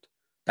do that.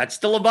 That's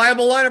still a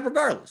viable lineup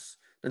regardless.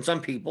 Then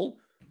some people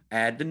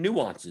add the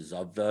nuances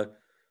of the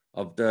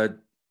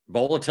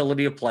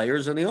volatility of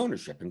players and the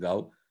ownership and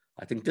go,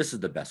 I think this is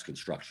the best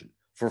construction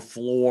for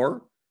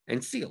floor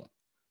and ceiling.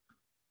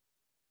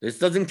 This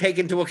doesn't take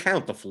into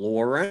account the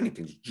floor or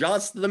anything. It's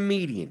just the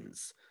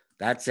medians.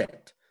 That's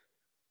it.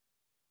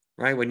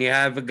 Right? When you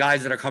have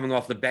guys that are coming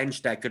off the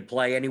bench that could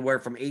play anywhere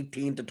from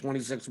 18 to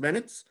 26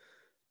 minutes,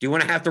 do you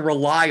want to have to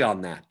rely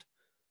on that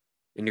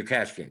in your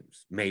cash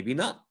games? Maybe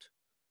not.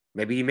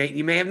 Maybe you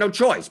may have no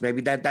choice.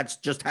 Maybe that's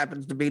just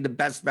happens to be the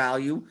best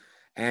value,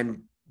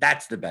 and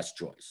that's the best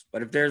choice.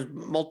 But if there's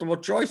multiple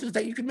choices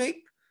that you can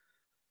make,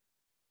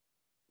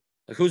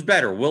 like, who's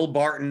better, Will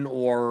Barton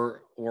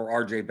or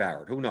RJ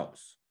Barrett? Who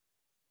knows?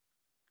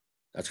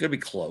 That's going to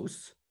be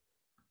close.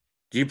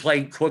 Do you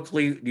play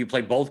quickly? Do you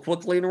play both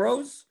quickly in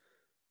Rose?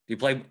 Do you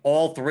play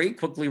all three,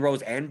 quickly,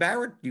 Rose, and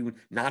Barrett? Do you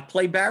not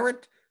play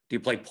Barrett? Do you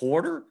play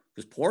Porter?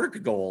 Because Porter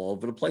could go all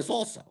over the place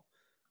also.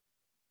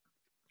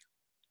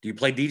 Do you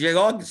play DJ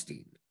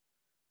Augustine?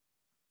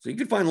 So you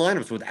could find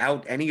lineups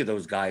without any of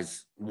those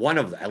guys,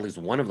 at least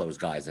one of those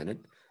guys in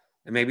it.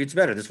 And maybe it's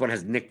better. This one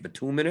has Nick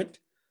Batum in it.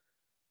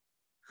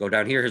 Go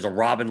down here. Here's a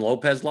Robin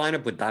Lopez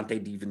lineup with Dante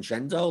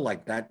DiVincenzo.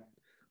 Like that.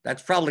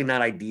 That's probably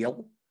not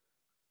ideal.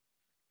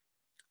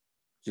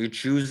 So you're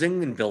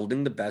choosing and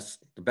building the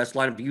best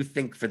lineup you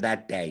think for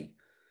that day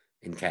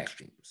in cash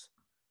games.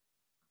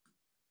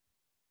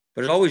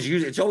 But it's always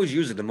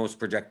using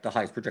the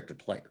highest projected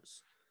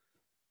players.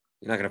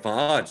 You're not going to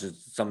find, it's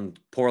just some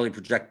poorly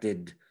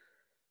projected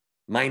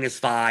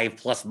 -5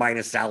 plus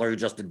minus salary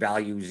adjusted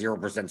value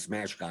 0%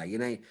 smash guy.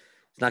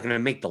 It's not going to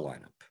make the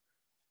lineup.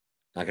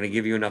 Not going to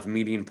give you enough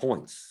median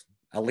points.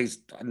 At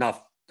least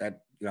enough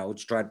that,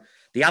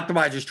 the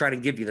optimizer is trying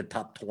to give you the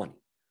top 20.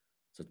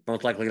 So it's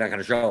most likely not going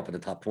to show up in the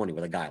top 20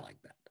 with a guy like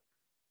that.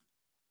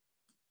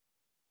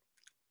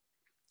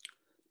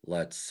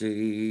 Let's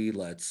see.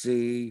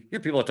 Here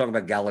people are talking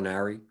about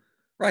Gallinari.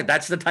 Right,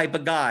 that's the type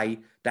of guy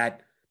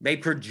that may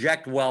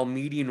project well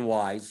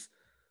median-wise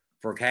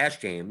for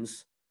cash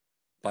games,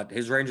 but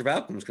his range of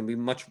outcomes can be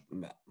much,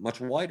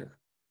 much wider.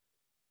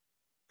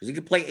 Because he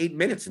could play 8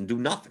 minutes and do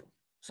nothing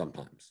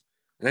sometimes.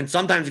 And then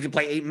sometimes he can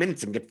play 8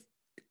 minutes and get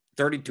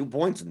 32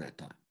 points in that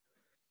time.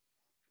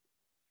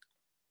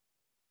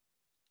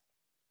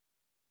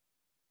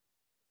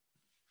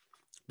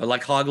 But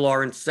like Hog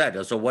Lawrence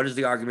said, so what is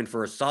the argument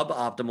for a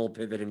suboptimal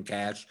pivot in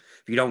cash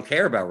if you don't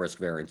care about risk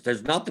variance?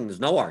 There's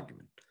no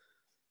argument.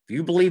 If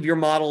you believe your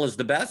model is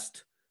the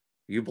best,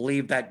 you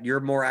believe that you're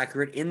more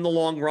accurate in the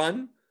long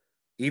run,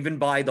 even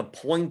by the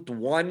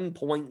 0.1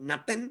 point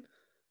nothing,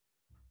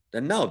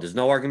 then no, there's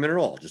no argument at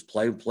all. Just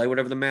play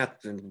whatever the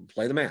math and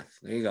play the math.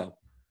 There you go.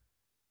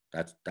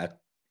 That's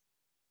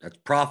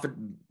profit,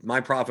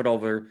 my profit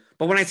over.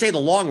 But when I say the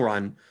long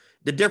run,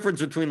 the difference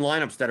between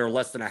lineups that are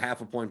less than a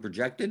half a point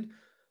projected,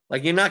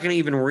 like, you're not going to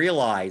even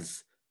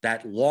realize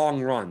that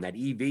long run, that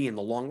EV in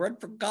the long run,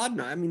 for God,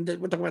 no. I mean,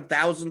 we're talking about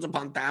thousands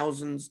upon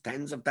thousands,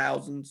 tens of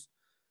thousands.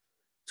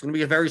 It's going to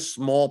be a very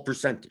small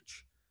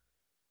percentage.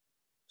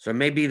 So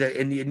maybe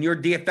in your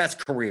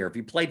DFS career, if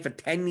you played for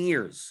 10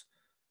 years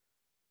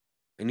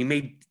and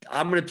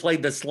I'm going to play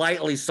the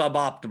slightly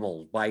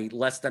suboptimal by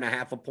less than a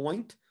half a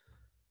point.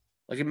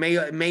 Like it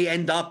may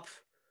end up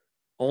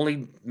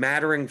only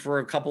mattering for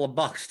a couple of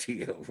bucks to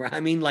you. Right? I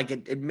mean, like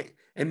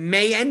it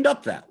may end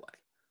up that way.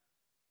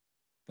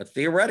 But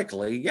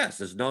theoretically, yes,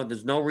 there's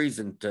no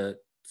reason to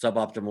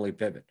suboptimally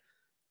pivot.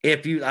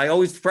 I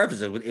always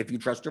preface it with if you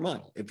trust your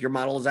model, if your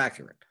model is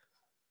accurate.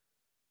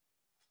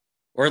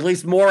 Or at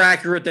least more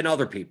accurate than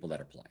other people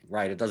that are playing,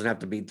 right? It doesn't have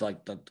to be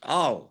like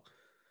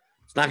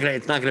it's not gonna be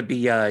it's not gonna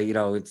be a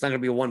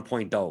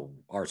 1.0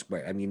 R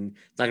squared. I mean,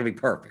 it's not gonna be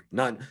perfect.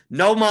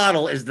 No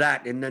model is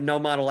that, and no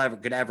model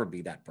could ever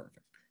be that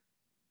perfect.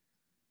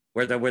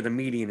 Where the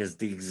median is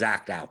the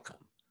exact outcome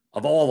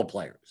of all the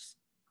players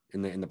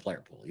in the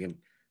player pool.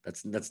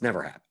 That's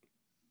never happened.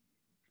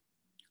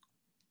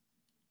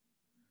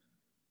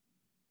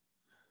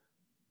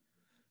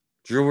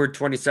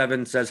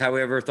 Dreward27 says,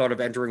 however, thought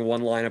of entering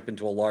one lineup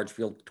into a large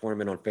field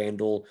tournament on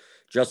FanDuel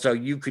just so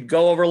you could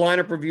go over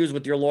lineup reviews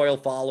with your loyal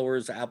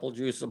followers, Apple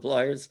Juice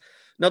suppliers.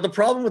 Now, the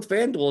problem with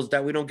FanDuel is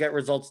that we don't get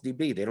results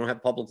DB. They don't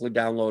have publicly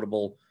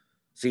downloadable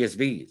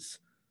CSVs.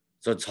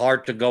 So it's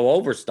hard to go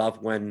over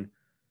stuff when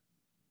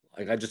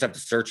I just have to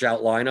search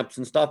out lineups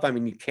and stuff. I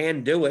mean, you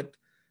can do it.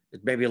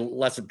 It may be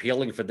less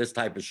appealing for this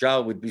type of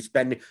show. We'd be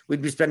spending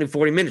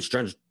 40 minutes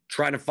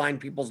trying to find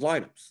people's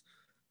lineups.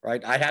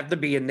 Right, I'd have to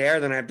be in there.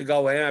 Then I have to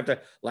go in. I have to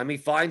let me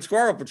find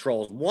Squirrel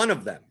Patrols. One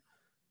of them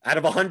out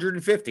of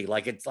 150.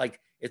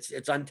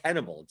 It's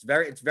untenable.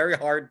 It's very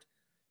hard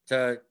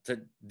to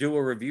do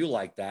a review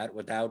like that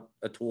without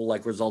a tool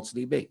like Results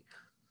DB.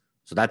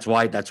 So that's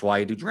why I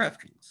do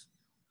DraftKings.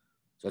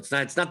 So it's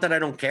not that I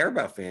don't care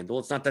about FanDuel.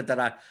 It's not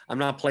that I'm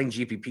not playing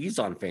GPPs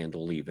on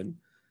FanDuel even.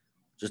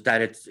 Just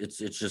that it's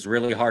just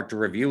really hard to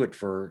review it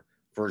for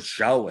a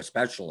show,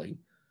 especially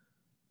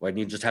when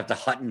you just have to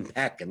hut and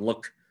peck and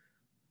look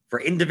for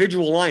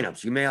individual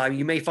lineups. You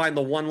may find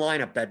the one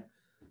lineup that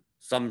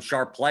some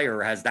sharp player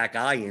has that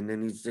guy in,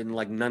 and he's in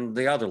like none of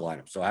the other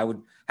lineups. So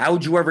how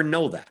would you ever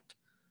know that?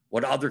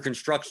 What other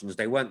constructions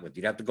they went with?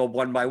 You'd have to go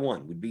one by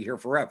one. We'd be here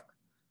forever.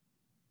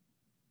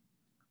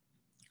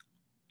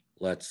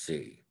 Let's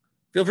see.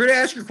 Feel free to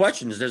ask your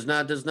questions. There's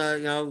not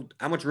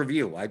how much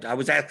review. I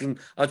was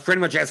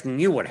pretty much asking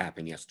you what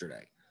happened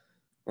yesterday,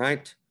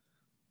 right?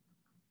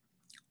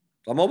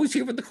 I'm always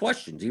here with the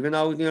questions, even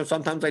though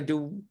sometimes I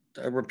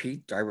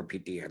repeat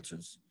the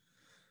answers,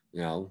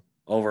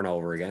 over and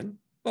over again.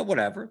 But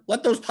whatever.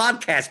 Let those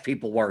podcast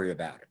people worry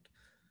about it.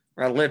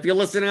 Right? If you're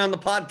listening on the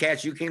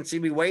podcast, you can't see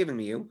me waving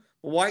to you.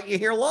 Well, why aren't you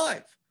here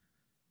live,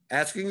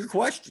 asking your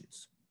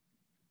questions?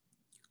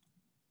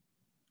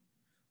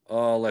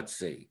 Let's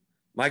see.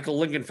 Michael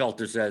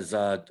Lingenfelter says,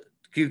 QQ,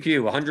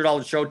 $100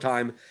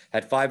 Showtime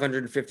had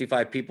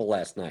 555 people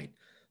last night.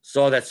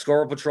 Saw that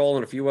Squirrel Patrol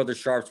and a few other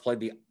sharps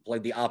played an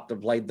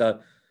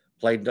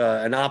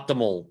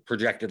optimal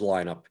projected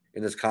lineup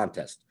in this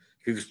contest.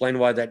 Can you explain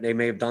why that they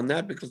may have done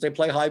that? Because they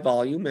play high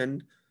volume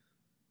and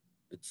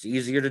it's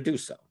easier to do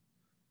so.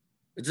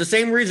 It's the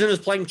same reason as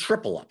playing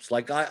triple ups.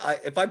 Like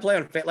if I play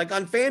on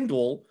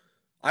FanDuel,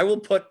 I will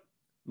put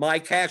my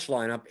cash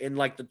lineup in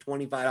like the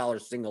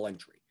 $25 single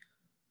entry.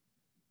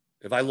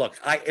 If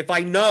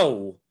I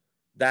know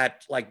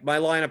that like my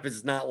lineup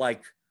is not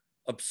like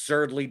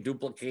absurdly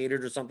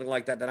duplicated or something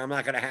like that, then I'm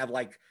not going to have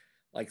like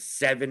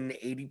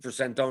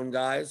 80% owned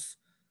guys,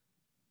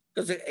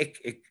 because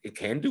it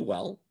can do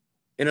well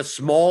in a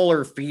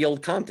smaller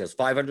field contest,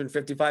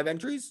 555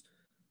 entries.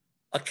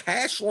 A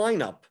cash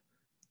lineup,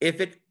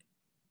 if it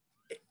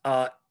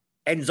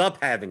ends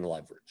up having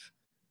leverage,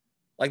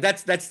 like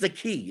that's the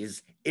key,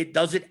 is it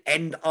doesn't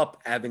end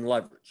up having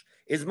leverage.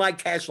 Is my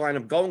cash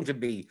lineup going to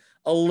be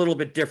a little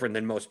bit different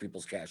than most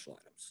people's cash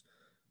lineups?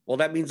 Well,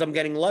 that means I'm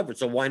getting leverage.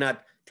 So why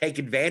not take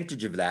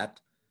advantage of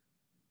that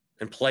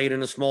and play it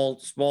in a small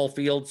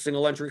field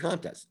single entry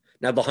contest?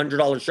 Now, the $100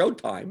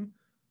 Showtime,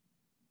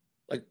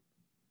 like,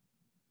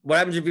 what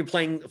happens if you're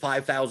playing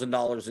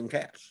 $5,000 in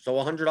cash? So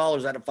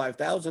 $100 out of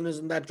 $5,000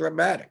 isn't that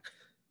dramatic.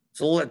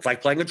 So it's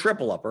like playing a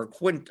triple up or a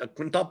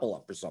quintuple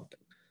up or something.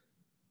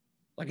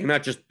 Like, you're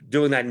not just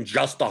doing that in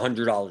just $100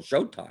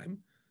 Showtime.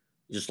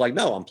 You're just like,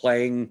 no, I'm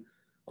playing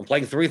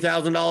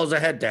 $3,000 of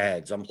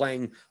head-to-heads. I'm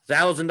playing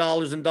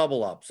 $1,000 in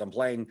double ups. I'm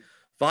playing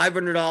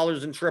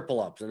 $500 in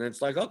triple ups. And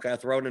it's like, okay,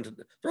 throw this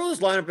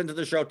lineup into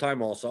the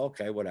Showtime also.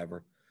 Okay,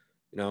 whatever.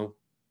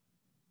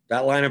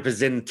 That lineup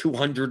is in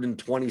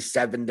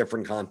 227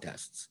 different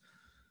contests.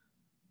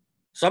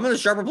 Some of the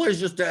sharper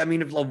players if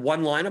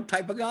one lineup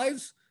type of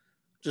guys,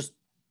 just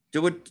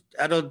do it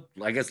out of,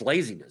 I guess,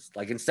 laziness.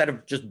 Like, instead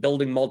of just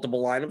building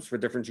multiple lineups for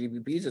different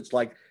GPPs, it's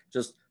like,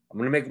 I'm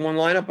going to make one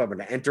lineup. I'm going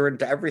to enter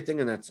into everything,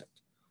 and that's it.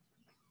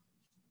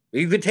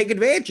 You could take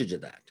advantage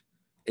of that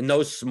in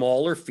those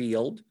smaller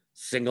field,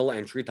 single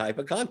entry type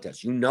of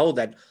contests. You know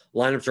that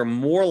lineups are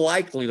more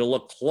likely to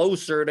look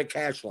closer to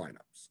cash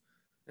lineups.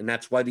 And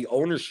that's why the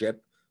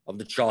ownership of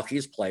the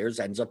chalkiest players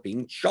ends up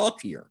being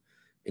chalkier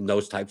in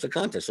those types of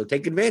contests. So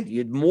take advantage. You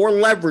have more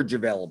leverage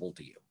available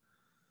to you,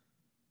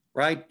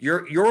 right?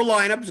 Your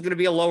lineup is going to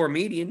be a lower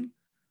median.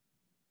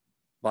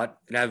 but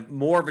it have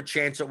more of a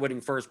chance at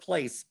winning first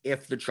place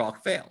if the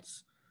chalk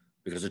fails,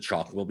 because the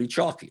chalk will be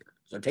chalkier.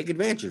 So take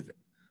advantage of it.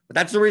 But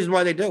that's the reason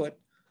why they do it.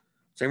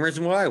 Same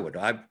reason why I would.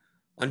 On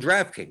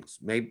DraftKings,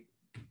 maybe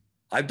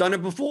I've done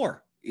it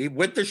before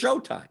with the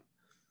Showtime.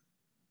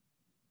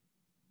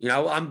 You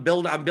know, I'm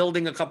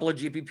building a couple of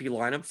GPP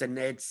lineups, and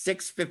it's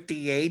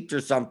 658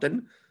 or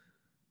something.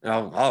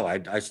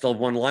 I still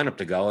have one lineup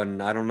to go,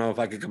 and I don't know if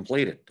I could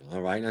complete it.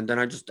 All right, and then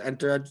I just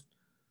enter.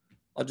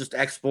 I'll just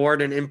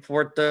export and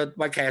import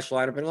my cash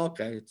lineup, and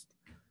okay,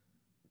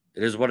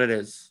 it is what it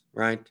is,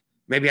 right?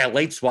 Maybe I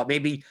late swap.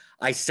 Maybe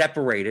I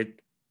separate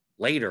it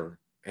later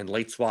and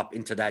late swap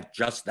into that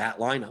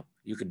lineup.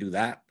 You could do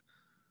that.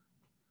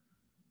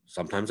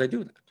 Sometimes I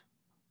do that.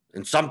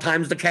 And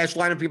sometimes the cash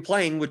lineup you're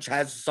playing, which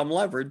has some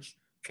leverage,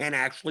 can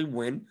actually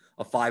win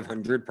a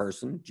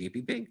 500-person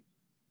GPP.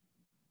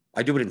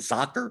 I do it in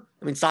soccer.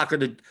 I mean, soccer,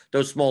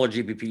 those smaller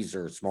GPPs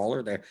are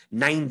smaller. They're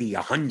 90,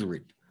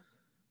 100,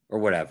 or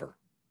whatever.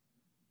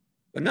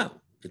 But no,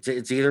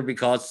 it's either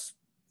because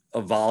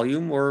of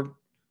volume or,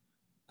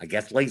 I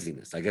guess,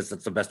 laziness. I guess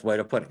that's the best way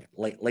to put it.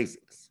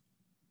 Laziness.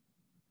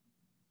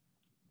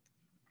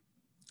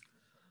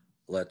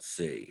 Let's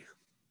see.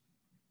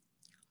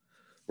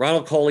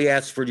 Ronald Coley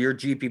asks, for your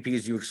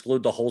GPPs, you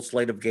exclude the whole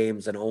slate of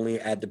games and only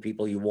add the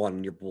people you want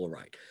in your pool,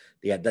 right?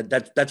 Yeah,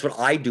 that's what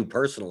I do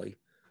personally.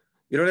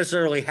 You don't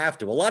necessarily have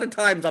to. A lot of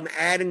times I'm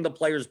adding the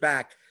players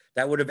back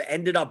that would have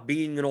ended up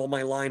being in all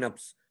my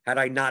lineups had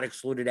I not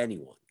excluded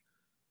anyone,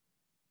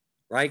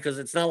 right? Because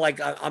it's not like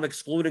I'm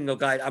excluding a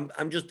guy.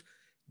 I'm just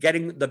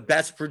getting the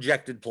best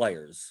projected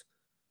players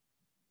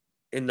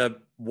in the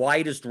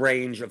widest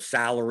range of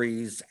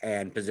salaries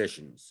and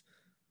positions.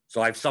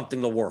 So I have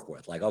something to work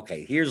with. Like,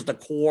 okay, here's the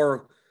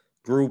core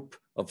group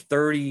of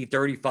 30,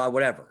 35,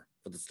 whatever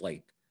for the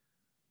slate.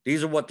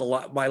 These are what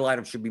my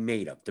lineup should be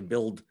made of to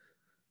build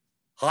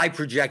high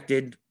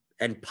projected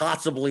and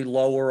possibly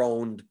lower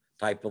owned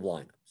type of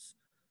lineups.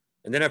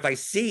 And then if I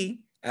see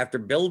after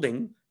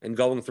building and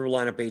going through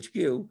lineup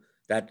HQ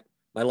that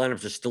my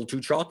lineups are still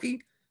too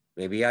chalky,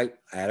 maybe I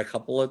add a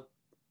couple of,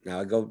 now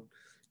I go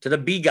to the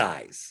B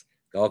guys.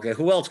 Go, okay,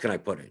 who else can I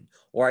put in?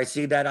 Or I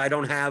see that I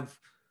don't have,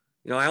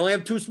 I only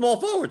have 2 small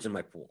forwards in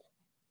my pool.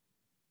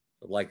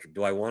 Like,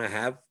 do I want to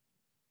have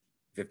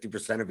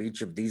 50% of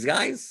each of these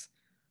guys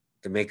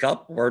to make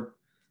up? Or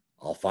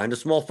I'll find a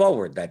small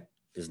forward that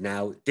is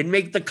now, didn't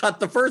make the cut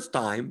the first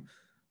time,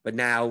 but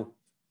now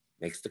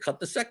makes the cut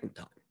the second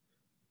time.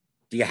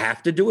 Do you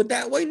have to do it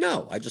that way?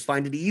 No, I just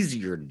find it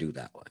easier to do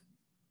that way.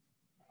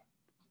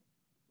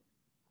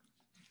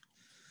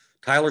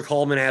 Tyler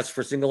Coleman asks,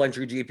 for single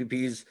entry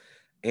GPPs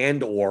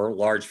and or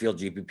large field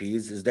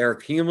GPPs, is there a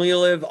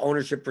cumulative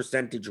ownership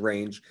percentage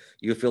range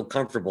you feel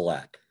comfortable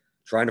at?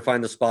 Trying to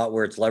find the spot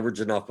where it's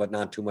leveraged enough, but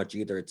not too much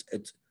either.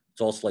 It's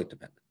all slate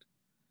dependent.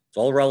 It's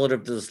all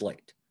relative to the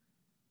slate.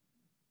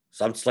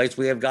 Some slates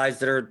we have guys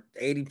that are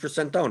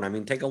 80% owned. I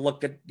mean, take a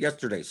look at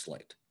yesterday's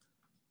slate.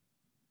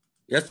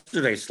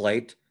 Yesterday's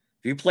slate,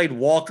 if you played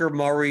Walker,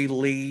 Murray,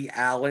 Lee,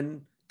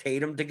 Allen,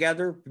 Tatum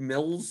together,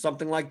 Mills,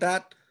 something like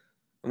that,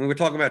 I mean, we're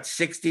talking about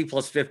 60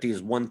 plus 50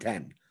 is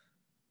 110.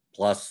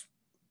 Plus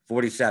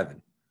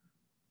 47,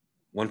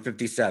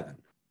 157,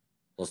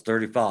 plus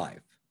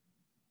 35.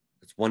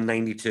 It's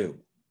 192,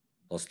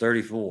 plus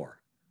 34.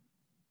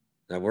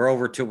 Now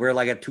we're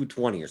like at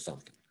 220 or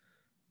something.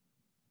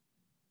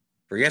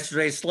 For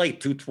yesterday's slate,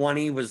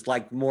 220 was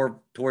like more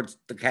towards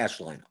the cash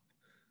lineup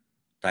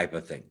type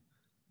of thing.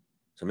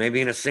 So maybe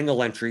in a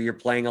single entry, you're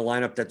playing a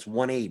lineup that's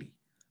 180.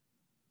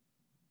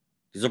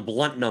 These are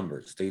blunt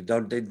numbers. They're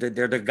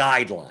the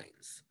guidelines.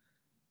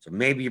 So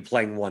maybe you're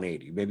playing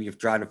 180. Maybe you're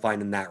trying to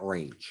find in that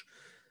range.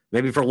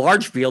 Maybe for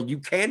large field, you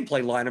can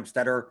play lineups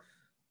that are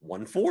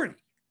 140.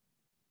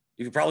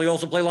 You could probably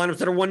also play lineups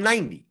that are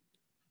 190,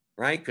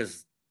 right?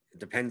 Because it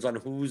depends on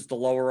who's the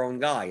lower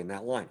owned guy in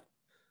that lineup.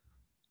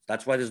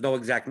 That's why there's no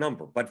exact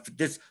number. But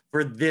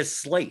for this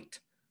slate.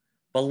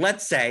 But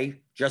let's say,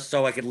 just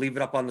so I could leave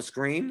it up on the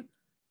screen,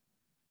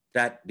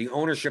 that the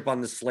ownership on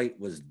the slate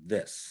was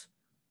this,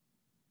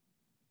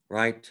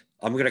 right?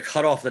 I'm going to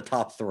cut off the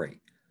top 3.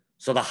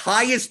 So the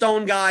highest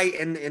owned guy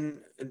in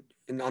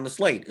on the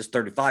slate is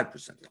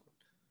 35% owned.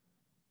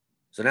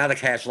 So now the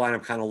cash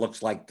lineup kind of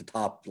looks like the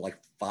top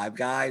 5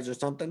 guys or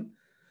something.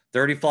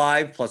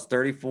 35 plus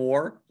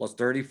 34 plus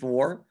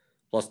 34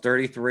 plus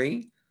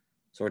 33.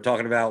 So we're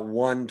talking about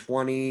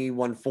 120,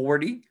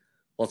 140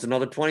 plus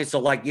another 20.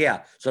 So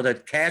so the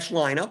cash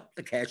lineup,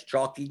 the cash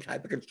chalky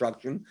type of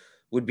construction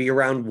would be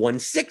around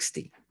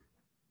 160.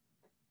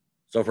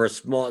 So for a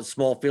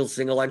small field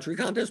single entry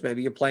contest,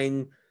 maybe you're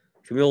playing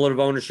cumulative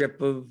ownership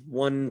of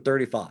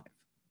 135,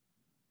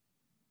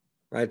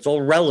 right? It's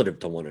all relative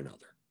to one another.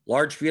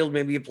 Large field,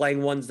 maybe you're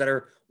playing ones that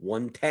are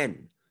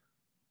 110,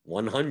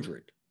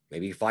 100.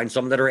 Maybe you find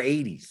some that are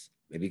 80s.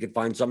 Maybe you could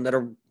find some that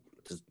are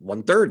just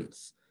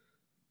 130s.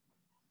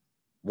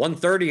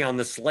 130 on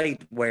the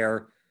slate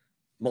where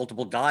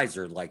multiple guys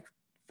are like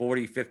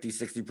 40, 50,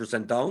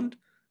 60% owned.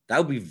 That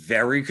would be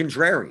very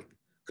contrarian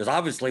because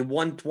obviously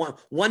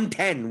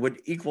 110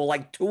 would equal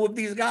like 2 of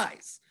these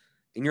guys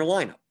in your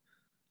lineup.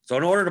 So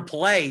in order to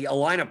play a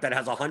lineup that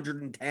has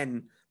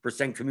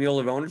 110%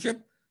 cumulative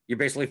ownership, you're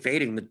basically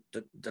fading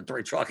the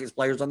three chalkiest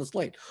players on the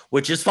slate,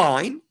 which is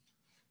fine.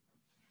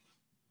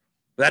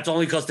 But that's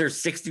only because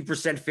there's 60%,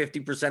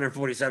 50%, and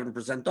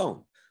 47%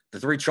 owned. The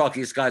three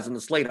chalkiest guys on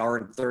the slate are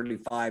in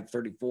 35,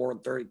 34,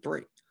 and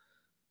 33.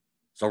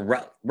 So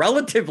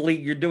relatively,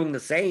 you're doing the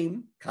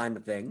same kind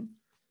of thing,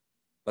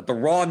 but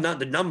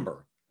the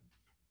number.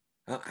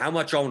 How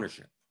much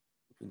ownership?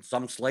 In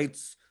some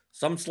slates,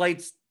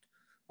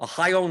 a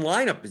high-owned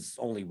lineup is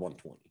only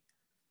 120.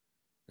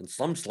 And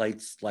some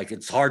slates, like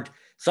it's hard.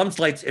 Some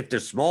slates, if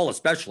they're small,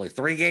 especially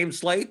 3-game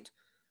slate,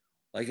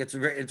 like it's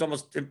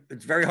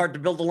very hard to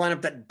build a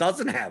lineup that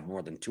doesn't have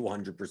more than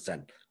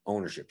 200%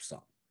 ownership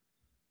sum.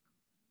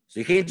 So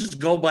you can't just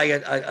go by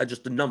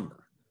just a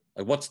number.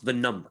 Like, what's the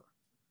number?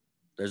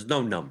 There's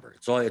no number.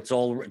 It's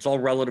all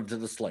relative to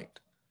the slate.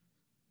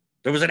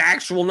 If there was an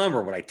actual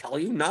number, would I tell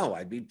you? No,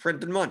 I'd be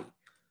printing money.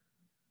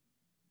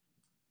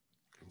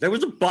 If there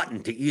was a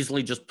button to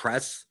easily just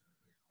press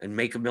and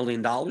make $1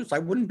 million, I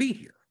wouldn't be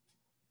here.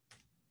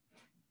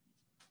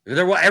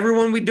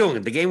 Everyone would be doing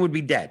it. The game would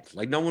be dead.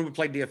 Like, no one would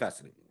play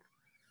DFS anymore.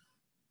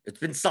 It's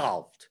been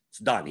solved. It's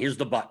done. Here's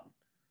the button.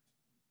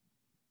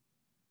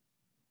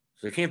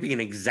 So it can't be an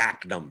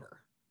exact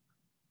number.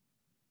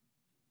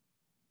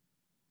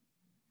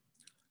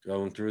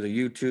 Going through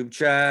the YouTube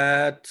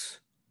chat.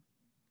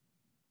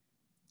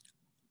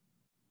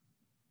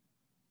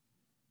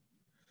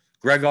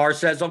 Greg R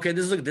says, okay,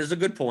 this is a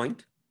good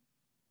point.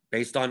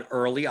 Based on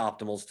early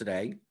optimals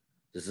today.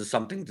 This is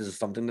something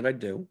that I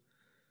do.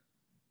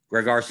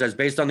 Greg R says,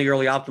 based on the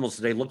early optimals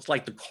today, looks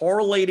like the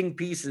correlating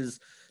pieces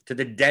to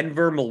the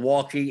Denver,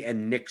 Milwaukee,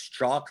 and Knicks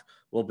chalk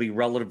will be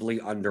relatively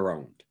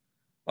underowned.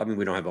 I mean,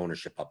 we don't have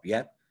ownership up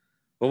yet.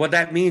 But what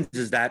that means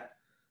is that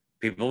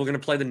people are going to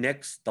play the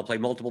Knicks. They'll play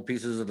multiple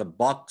pieces of the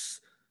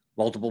Bucks,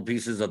 multiple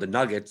pieces of the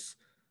Nuggets,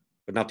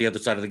 but not the other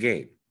side of the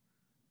game.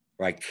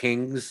 Right?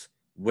 Kings,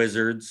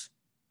 Wizards,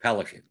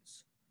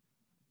 Pelicans.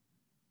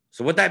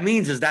 So what that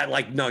means is that,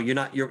 like, no,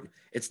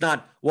 it's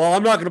not, well,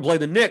 I'm not going to play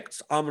the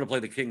Knicks. I'm going to play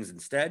the Kings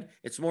instead.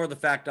 It's more the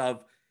fact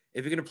of,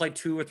 if you're going to play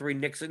 2 or 3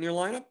 Knicks in your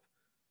lineup,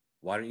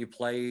 why don't you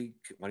play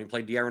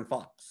De'Aaron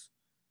Fox?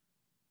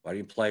 Why don't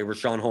you play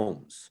Rashawn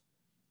Holmes?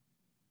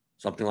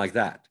 Something like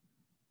that.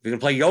 If you're going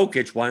to play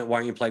Jokic, why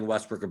aren't you playing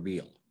Westbrook or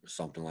Beal or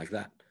something like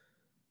that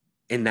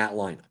in that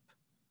lineup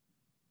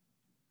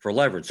for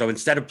leverage? So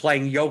instead of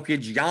playing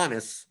Jokic,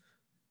 Giannis,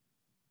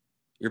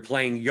 you're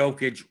playing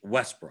Jokic,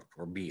 Westbrook,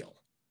 or Beal.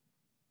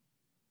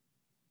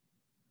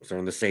 So they're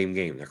in the same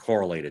game. They're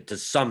correlated to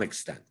some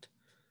extent.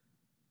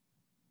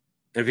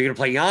 And if you're going to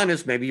play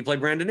Giannis, maybe you play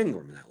Brandon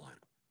Ingram in that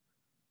lineup,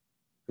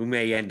 who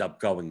may end up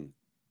going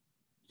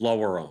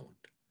lower owned.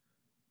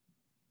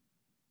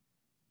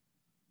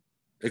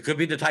 It could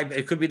be the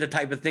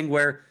type of thing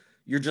where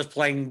you're just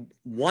playing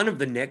one of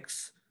the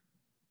Knicks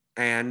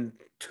and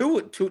two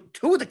of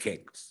the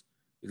Kings.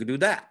 You could do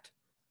that.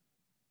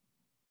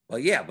 Well,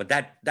 yeah, but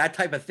that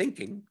type of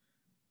thinking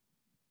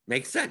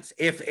makes sense.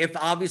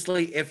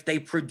 If they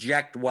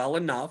project well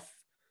enough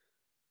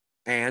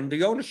and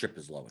the ownership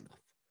is low enough.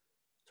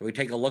 So we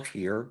take a look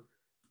here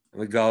and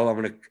we go, I'm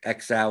going to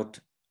X out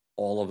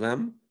all of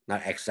them.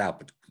 Not X out,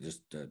 but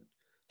just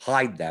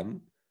hide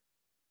them.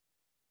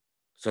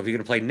 So if you're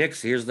going to play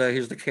Knicks, here's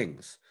the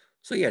Kings.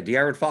 So yeah,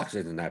 De'Aaron Fox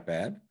isn't that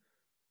bad.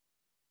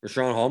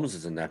 Rashawn Holmes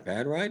isn't that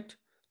bad, right?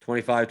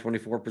 25,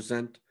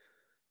 24%.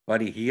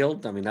 Buddy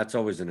Hield. I mean, that's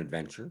always an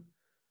adventure.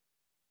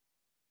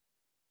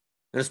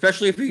 And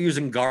especially if you're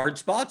using guard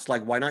spots,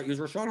 like, why not use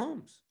Rashawn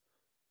Holmes?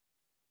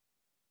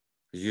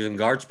 He's using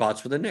guard spots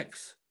for the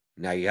Knicks.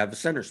 Now you have a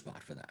center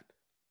spot for that.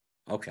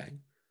 Okay.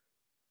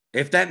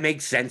 If that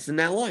makes sense in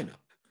that lineup.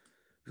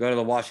 Go to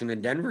the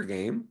Washington-Denver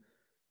game.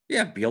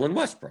 Yeah, Beal and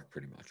Westbrook,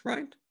 pretty much,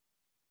 right?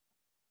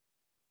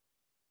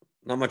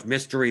 Not much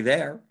mystery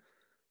there.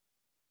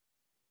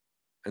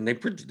 And they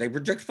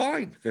project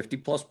fine,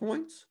 50-plus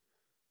points.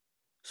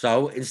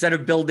 So instead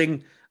of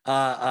building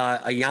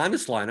a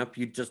Giannis lineup,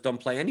 you just don't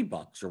play any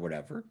Bucks or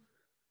whatever,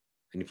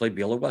 and you play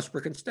Beal or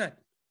Westbrook instead.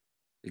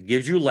 It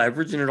gives you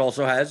leverage, and it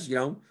also has,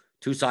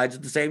 two sides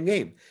of the same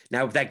game.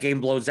 Now, if that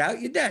game blows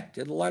out, you're dead.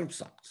 The lineup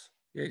sucks.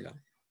 Here you go.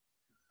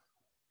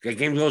 If that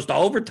game goes to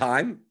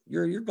overtime,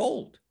 you're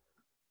gold.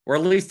 Or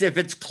at least if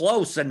it's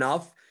close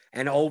enough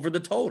and over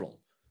the total.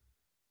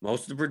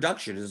 Most of the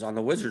production is on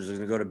the Wizards is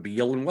going to go to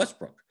Beal and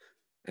Westbrook.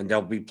 And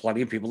there'll be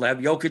plenty of people that have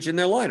Jokic in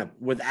their lineup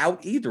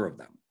without either of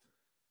them.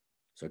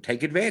 So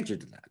take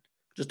advantage of that.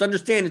 Just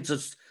understand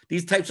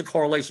these types of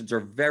correlations are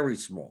very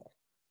small.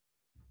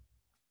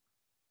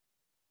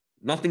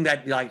 Nothing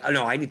that, like, I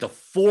know I need to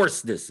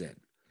force this in.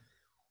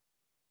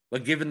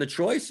 But given the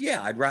choice,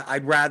 yeah,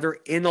 I'd rather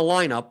in a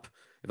lineup,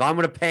 if I'm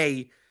going to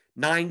pay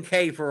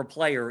 $9K for a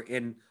player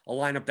in a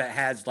lineup that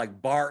has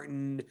like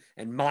Barton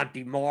and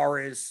Monty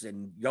Morris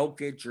and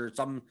Jokic or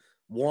some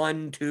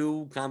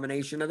 1-2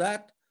 combination of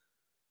that.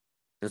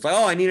 It's like,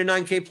 oh, I need a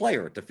 $9K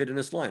player to fit in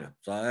this lineup.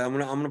 So I'm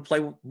gonna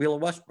play Beal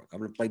Westbrook.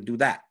 I'm gonna do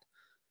that.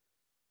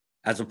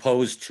 As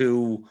opposed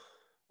to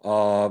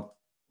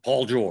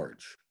Paul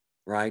George,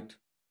 right?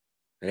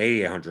 At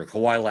 8,800,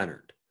 Kawhi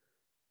Leonard.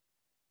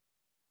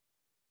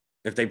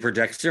 If they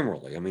project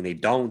similarly. I mean, they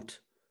don't,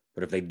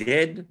 but if they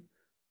did, it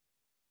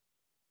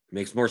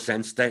makes more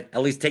sense to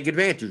at least take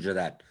advantage of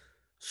that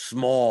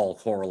small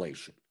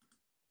correlation,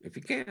 if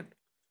you can.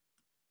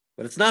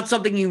 But it's not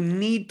something you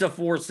need to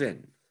force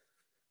in.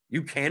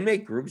 You can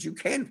make groups. You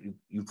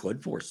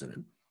could force it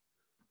in.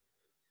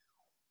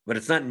 But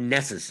it's not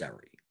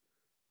necessary.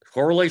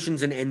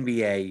 Correlations in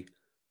NBA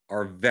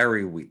are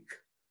very weak.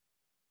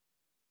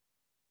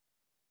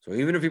 So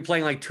even if you're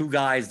playing like two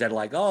guys that are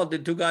like, oh, the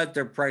two guys,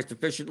 they're priced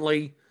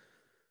efficiently,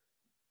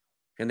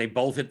 can they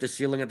both hit the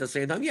ceiling at the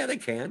same time? Yeah, they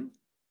can.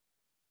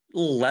 A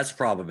little less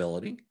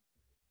probability.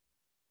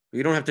 But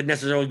you don't have to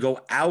necessarily go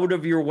out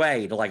of your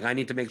way to like, I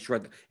need to make sure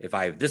that if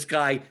I have this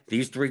guy,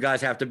 these three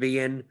guys have to be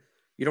in.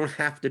 You don't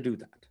have to do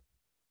that.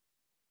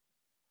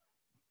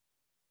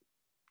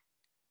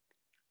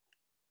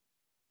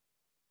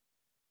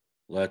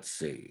 Let's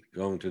see.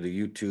 Going to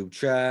the YouTube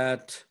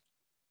chat.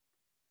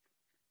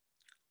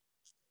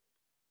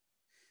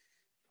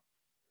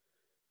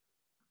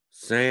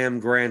 Sam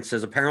Grant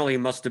says, apparently he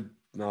must have,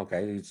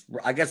 okay.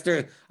 I guess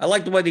I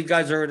like the way these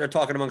guys are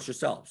talking amongst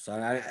yourselves.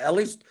 At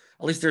least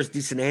there's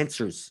decent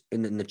answers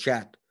in the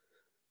chat.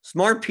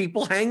 Smart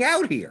people hang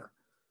out here.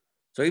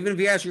 So even if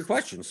you ask your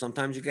questions,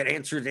 sometimes you get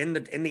answers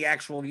in the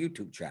actual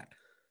YouTube chat.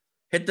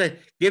 Give the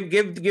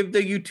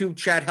YouTube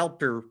chat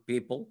helper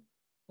people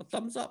a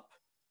thumbs up.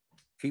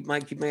 Keep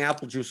my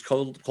apple juice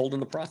cold in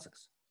the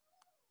process.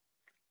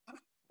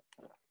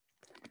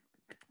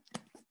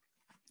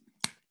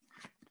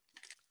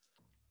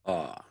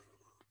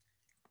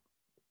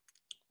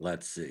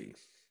 Let's see.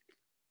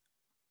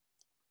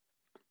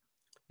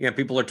 Yeah,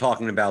 people are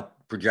talking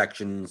about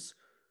projections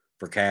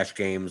for cash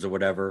games or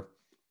whatever.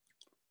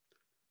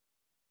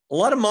 A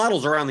lot of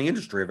models around the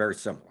industry are very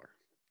similar,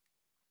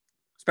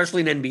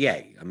 especially in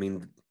NBA. I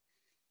mean,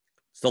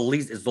 it's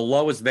the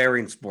lowest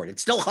variance sport.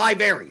 It's still high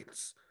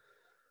variance,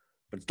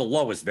 but it's the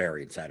lowest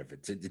variance out of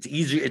it. It's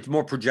easier. It's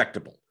more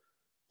projectable.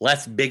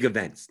 Less big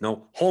events.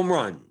 No home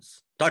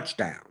runs,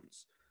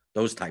 touchdowns,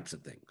 those types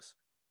of things.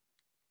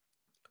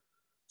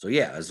 So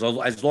yeah, as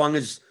long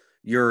as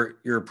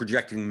you're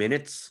projecting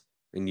minutes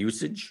and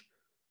usage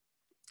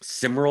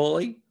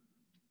similarly,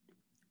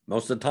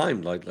 most of the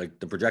time, like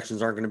the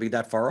projections aren't going to be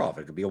that far off.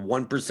 It could be a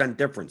 1%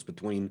 difference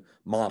between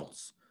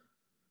models.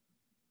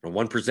 A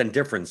 1%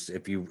 difference.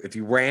 If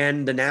you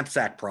ran the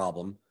knapsack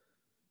problem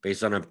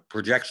based on a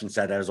projection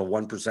set that has a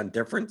 1%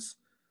 difference,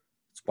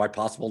 it's quite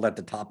possible that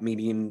the top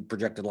median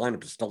projected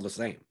lineup is still the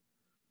same.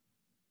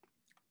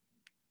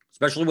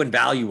 Especially when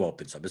value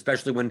opens up,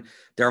 especially when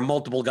there are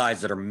multiple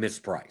guys that are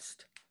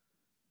mispriced.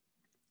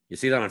 You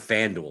see that on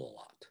FanDuel a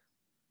lot.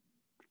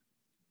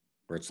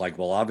 Where it's like,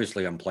 well,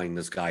 obviously I'm playing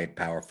this guy at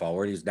power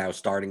forward. He's now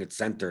starting at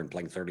center and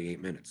playing 38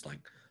 minutes. Like,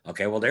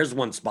 okay, well, there's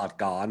one spot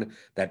gone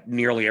that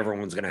nearly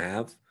everyone's going to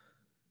have.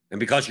 And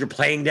because you're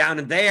playing down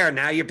in there,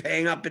 now you're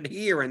paying up in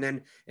here, and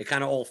then it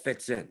kind of all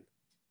fits in.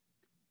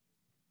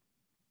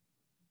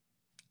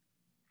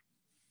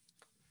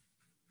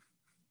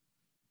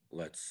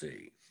 Let's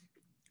see.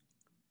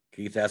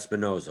 Keith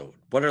Espinoza.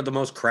 What are the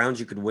most crowns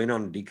you could win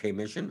on a DK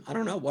mission? I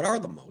don't know. What are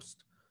the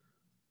most?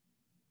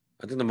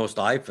 I think the most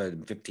I've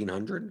had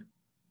 1,500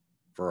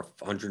 for a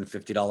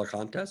 $150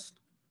 contest.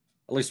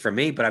 At least for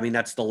me, but I mean,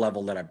 that's the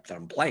level that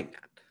I'm playing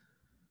at.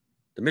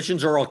 The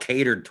missions are all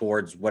catered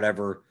towards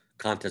whatever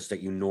contest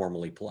that you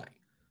normally play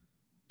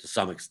to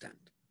some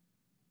extent.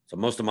 So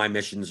most of my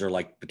missions are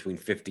like between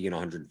 50 and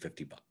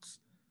 150 bucks.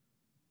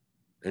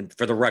 And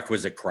for the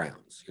requisite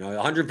crowns, you know,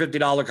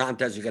 $150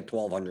 contest, you get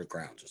 1,200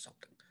 crowns or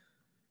something.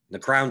 And the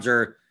crowns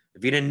are,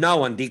 if you didn't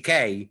know, on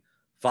DK,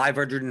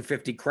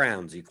 550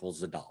 crowns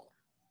equals $1.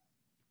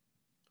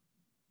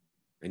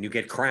 And you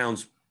get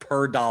crowns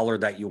per dollar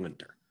that you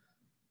enter.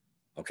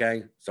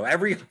 Okay? So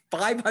every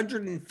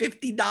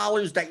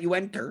 $550 that you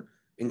enter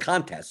in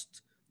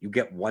contests, you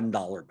get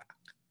 $1 back.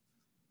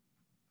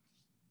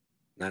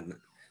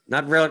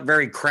 Not really,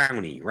 very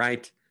crowny,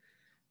 right?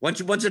 Once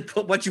you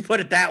put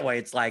it that way,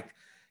 it's like,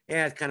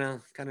 yeah, it's kind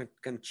of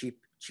cheap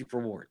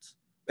rewards.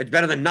 It's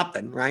better than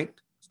nothing, right?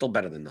 Still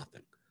better than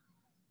nothing,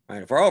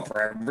 right?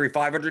 For every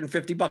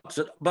 550 bucks.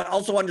 But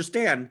also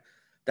understand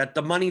that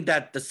the money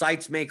that the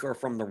sites make are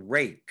from the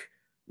rake,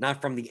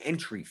 not from the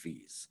entry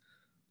fees.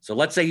 So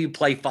let's say you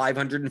play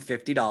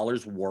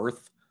 $550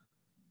 worth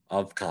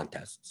of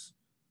contests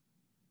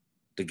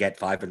to get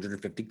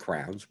 550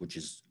 crowns, which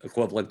is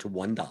equivalent to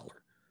 $1.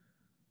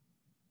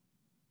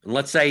 And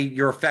let's say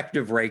your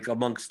effective rate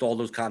amongst all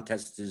those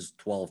contests is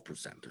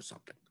 12% or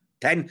something.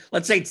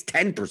 Let's say it's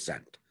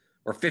 10%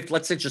 or 50.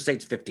 Let's just say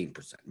it's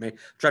 15%. I'm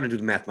trying to do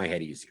the math in my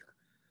head easier.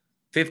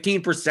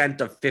 15%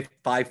 of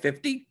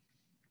 550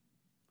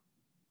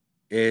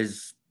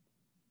 is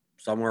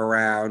somewhere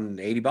around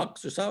 80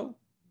 bucks or so,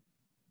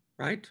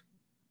 right?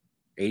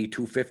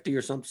 82.50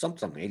 or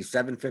something,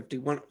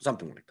 87.50,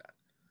 something like that.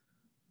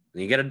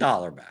 And you get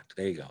 $1 back.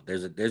 There you go.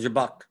 There's your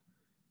buck.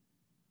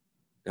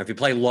 Now, if you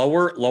play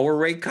lower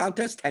rate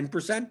contest,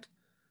 10%,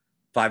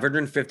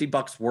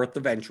 $550 worth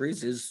of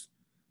entries is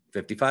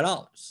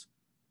 $55.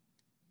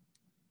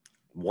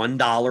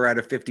 $1 out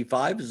of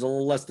 55 is a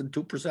little less than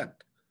 2%.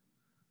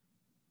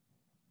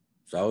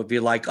 So if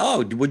you're like,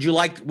 oh, would you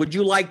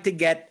like to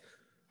get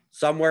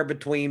somewhere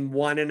between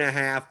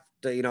 1.5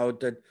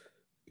 to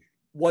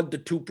 1 to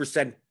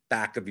 2%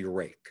 back of your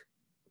rake?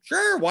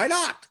 Sure, why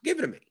not? Give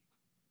it to me.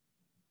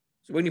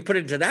 So when you put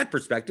it into that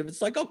perspective,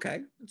 it's like,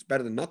 okay, it's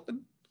better than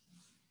nothing.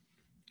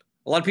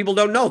 A lot of people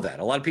don't know that.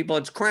 A lot of people,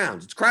 it's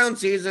crowns. It's crown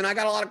season. I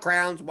got a lot of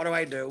crowns. What do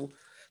I do?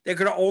 They're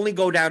going to only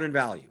go down in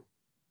value.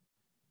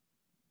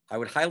 I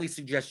would highly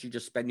suggest you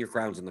just spend your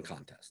crowns in the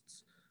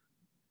contests.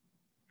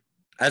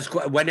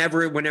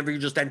 Whenever you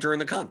just enter in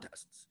the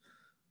contests.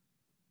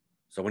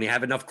 So when you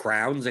have enough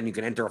crowns and you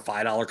can enter a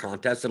 $5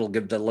 contest, it'll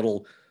give the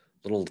little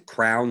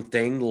crown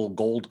thing, little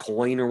gold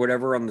coin or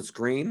whatever on the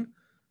screen.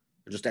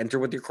 Just enter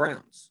with your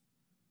crowns.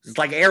 It's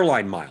like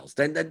airline miles.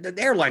 Then the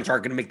airlines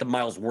aren't going to make the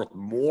miles worth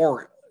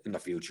more in the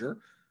future.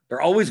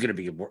 They're always going to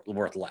be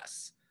worth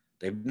less.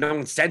 They have no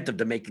incentive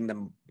to making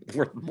them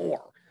worth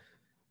more.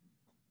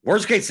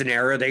 Worst case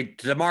scenario,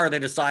 tomorrow they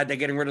decide they're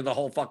getting rid of the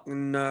whole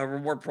fucking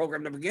reward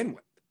program to begin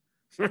with.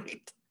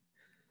 Right?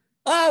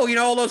 Oh,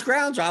 all those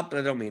crowns up,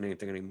 they don't mean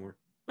anything anymore.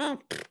 Oh,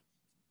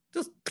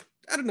 just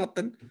out of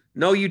nothing.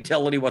 No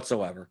utility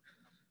whatsoever.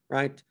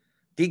 Right?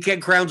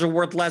 DK crowns are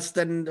worth less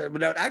than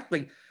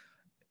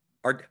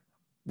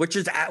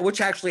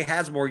which actually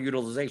has more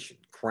utilization,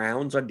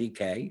 crowns on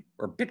DK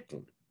or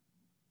Bitcoin?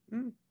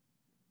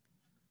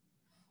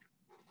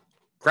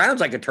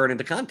 Crowns I could turn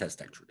into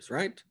contest entries,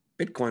 right?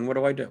 Bitcoin, what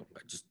do I do?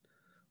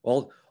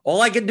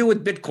 All I can do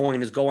with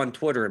Bitcoin is go on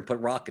Twitter and put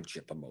rocket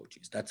ship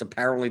emojis. That's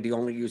apparently the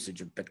only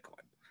usage of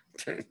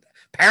Bitcoin.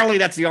 Apparently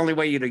that's the only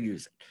way you to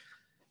use it.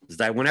 Is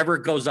that whenever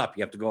it goes up,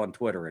 you have to go on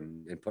Twitter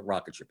and put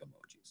rocket ship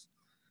emojis.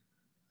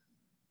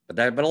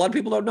 But a lot of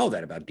people don't know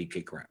that about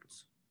DK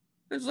crowns.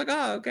 It's like,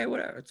 oh, okay,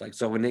 whatever. It's like,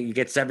 so when you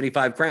get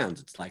 75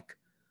 crowns, it's like,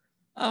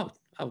 oh,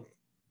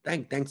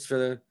 thanks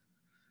for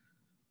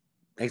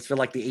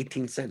like the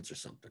 18 cents or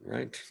something,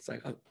 right? It's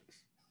like, oh,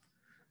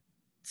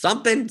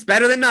 something's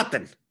better than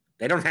nothing.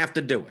 They don't have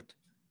to do it.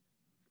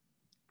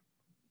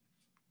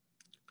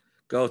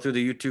 Go through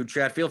the YouTube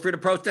chat. Feel free to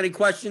post any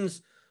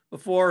questions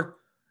before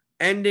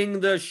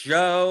ending the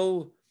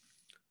show.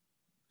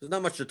 There's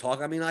not much to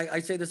talk. I mean, I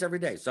say this every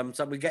day.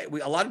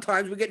 A lot of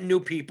times we get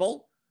new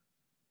people.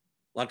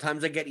 A lot of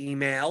times I get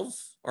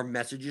emails or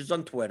messages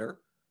on Twitter,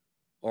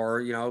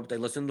 or they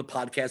listen to the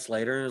podcast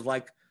later and it's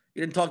like,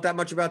 you didn't talk that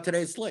much about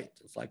today's slate.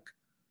 It's like,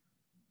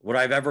 would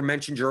I have ever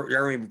mentioned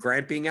Jeremy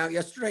Grant being out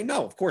yesterday?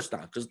 No, of course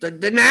not, because that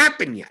didn't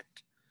happen yet.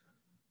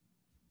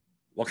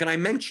 What can I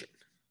mention?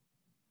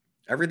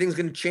 Everything's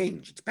going to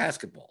change. It's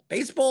basketball.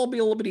 Baseball will be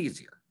a little bit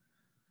easier.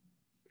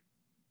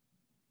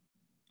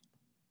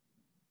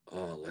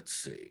 Oh, let's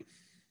see.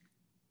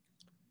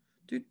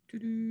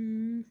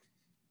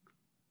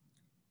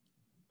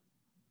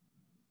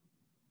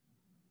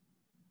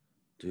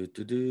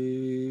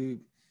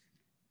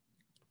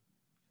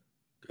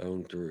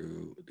 Going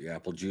through the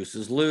apple juice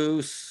is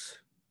loose.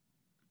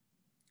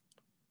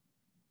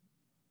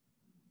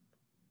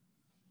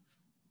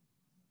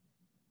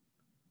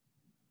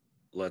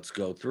 Let's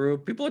go through.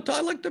 People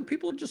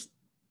are just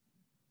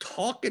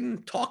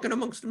talking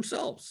amongst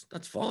themselves.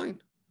 That's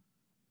fine.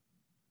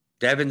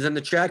 Devin's in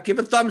the chat. Give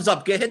a thumbs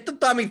up. Hit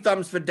the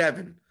thumbs for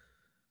Devin.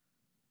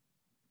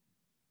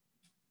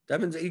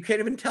 Devin's, you can't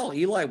even tell.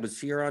 Eli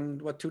was here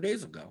on 2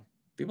 days ago.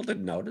 People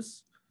didn't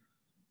notice.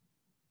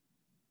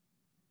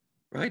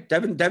 Right?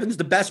 Devin's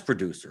the best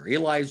producer.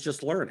 Eli's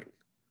just learning.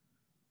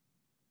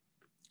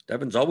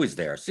 Devin's always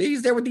there. See,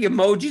 he's there with the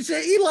emojis.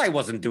 Eli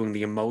wasn't doing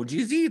the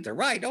emojis either.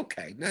 Right,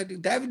 okay. Now,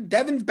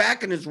 Devin's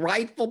back in his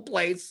rightful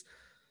place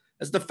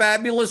as the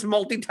fabulous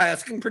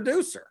multitasking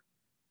producer.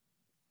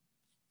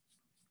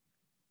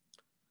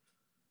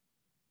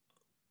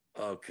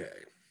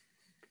 Okay.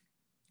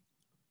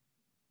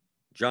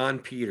 John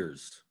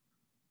Peters.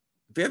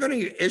 If you have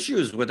any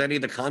issues with any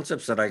of the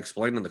concepts that I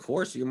explained in the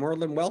course, you're more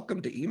than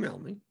welcome to email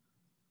me.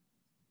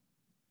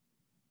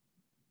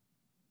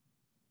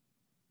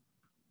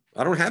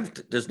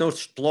 There's no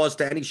flaws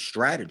to any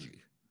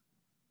strategy.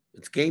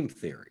 It's game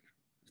theory.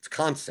 It's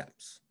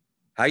concepts.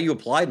 How you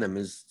apply them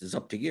is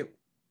up to you.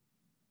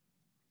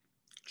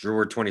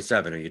 Drewer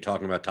 27, are you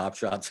talking about Top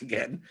Shots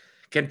again?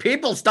 Can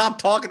people stop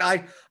talking?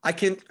 I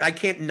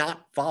can't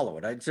not follow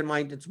it. It's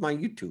my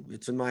YouTube.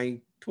 It's in my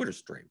Twitter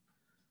stream.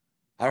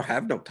 I don't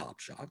have no Top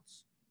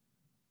Shots.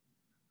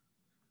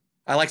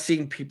 I like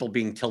seeing people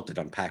being tilted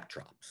on pack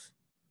drops.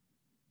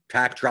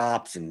 Pack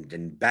drops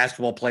and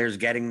basketball players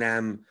getting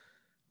them.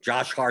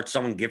 Josh Hart,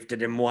 someone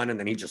gifted him one and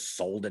then he just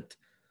sold it.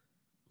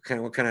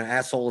 What kind of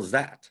asshole is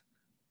that?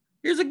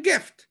 Here's a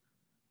gift.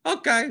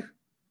 Okay.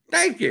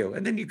 Thank you.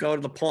 And then you go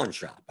to the pawn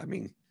shop. I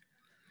mean,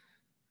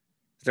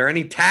 is there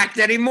any tact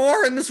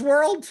anymore in this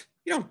world?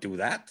 You don't do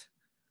that.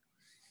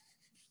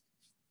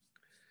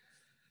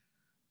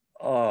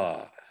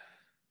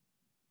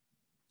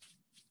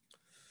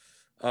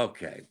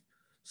 Okay.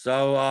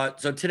 So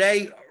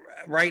today,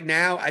 right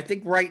now,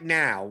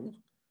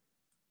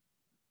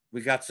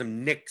 we got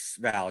some Knicks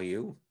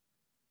value.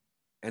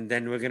 And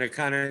then we're going to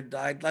kind of,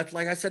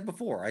 like I said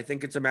before, I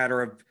think it's a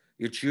matter of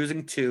you're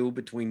choosing two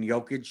between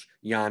Jokic,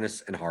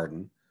 Giannis, and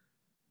Harden,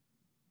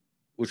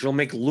 which will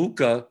make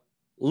Luka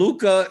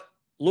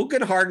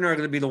and Harden are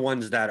going to be the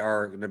ones that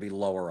are going to be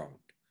lower owned,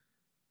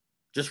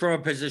 just from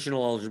a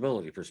positional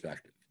eligibility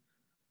perspective.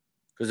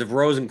 Because if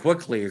Rose and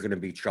Quickly are going to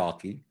be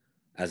chalky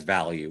as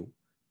value,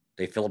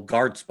 they fill up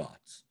guard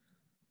spots.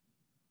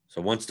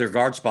 So once their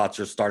guard spots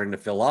are starting to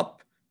fill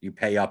up, you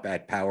pay up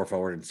at power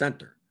forward and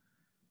center,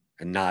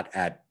 and not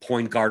at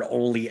point guard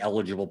only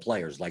eligible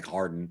players like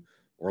Harden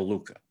or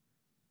Luka.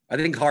 I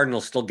think Harden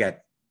will still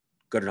get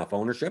good enough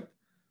ownership,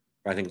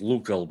 but I think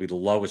Luka will be the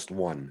lowest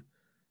one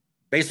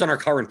based on our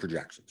current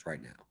projections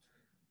right now.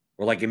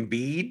 We're like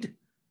Embiid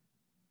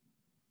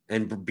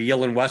and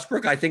Beal and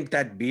Westbrook. I think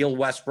that Beal,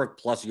 Westbrook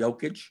plus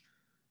Jokic,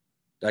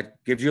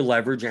 that gives you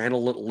leverage and a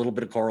little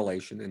bit of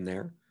correlation in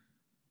there.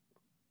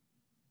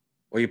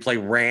 Or you play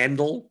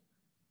Randall.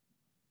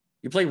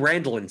 You play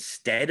Randall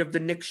instead of the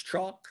Knicks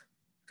chalk.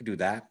 You could do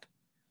that.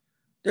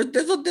 There's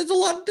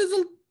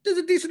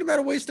a decent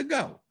amount of ways to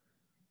go.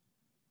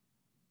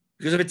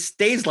 Because if it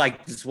stays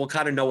like this, we'll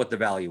kind of know what the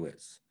value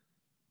is.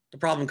 The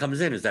problem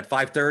comes in is that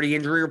 5:30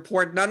 injury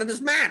report. None of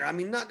this matter. I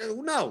mean,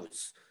 who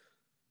knows?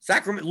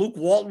 Luke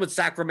Walton with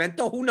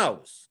Sacramento. Who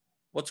knows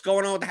what's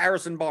going on with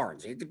Harrison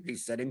Barnes? He could be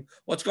sitting.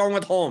 What's going on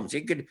with Holmes?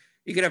 He could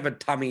have a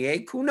tummy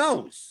ache. Who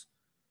knows?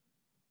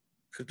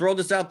 Could throw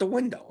this out the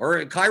window.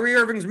 Or Kyrie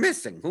Irving's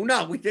missing. Who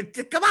knows?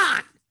 Come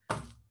on.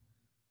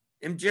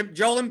 And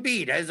Joel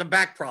Embiid has a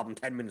back problem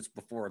 10 minutes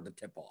before the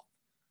tip-off.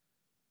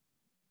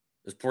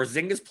 Is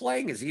Porzingis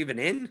playing? Is he even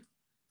in?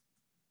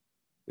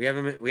 We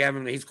have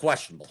him. He's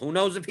questionable. Who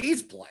knows if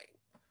he's playing?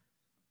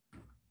 So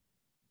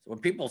when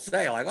people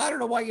say, like, I don't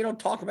know why you don't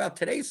talk about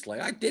today's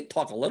slate. I did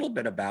talk a little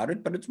bit about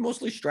it, but it's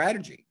mostly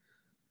strategy.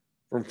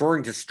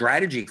 Referring to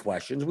strategy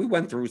questions, we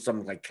went through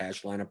some like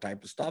cash lineup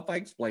type of stuff. I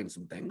explained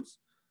some things.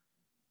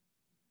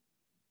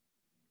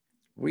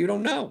 We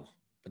don't know,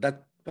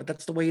 but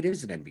that's the way it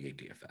is in NBA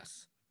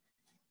DFS.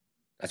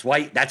 That's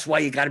why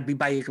you got to be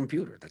by your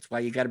computer. That's why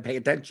you got to pay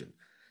attention.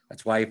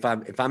 That's why if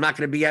I'm not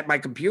going to be at my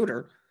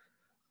computer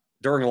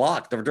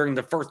during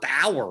the first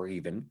hour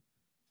even,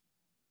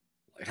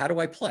 how do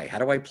I play? How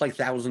do I play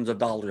thousands of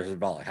dollars of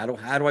volley? How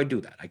do I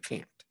do that? I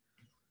can't.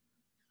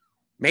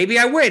 Maybe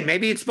I win.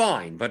 Maybe it's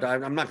fine, but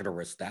I'm not going to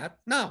risk that.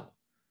 No,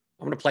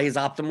 I'm going to play as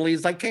optimally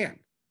as I can.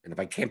 And if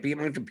I can't be at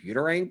my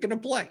computer, I ain't going to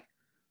play.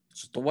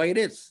 It's just the way it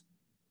is.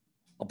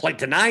 I'll play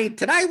tonight.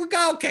 Tonight we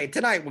go. Okay,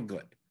 tonight we're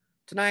good.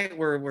 Tonight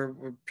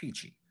we're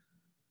peachy.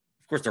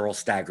 Of course, they're all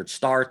staggered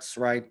starts,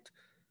 right?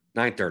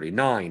 9:30,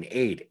 9,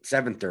 8,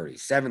 7:30,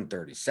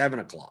 7:30, 7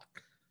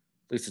 o'clock.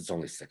 At least it's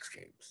only 6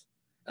 games.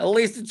 At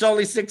least it's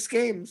only 6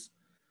 games.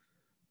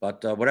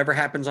 But whatever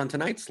happens on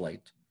tonight's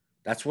slate,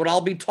 that's what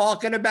I'll be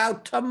talking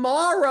about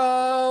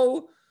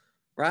tomorrow,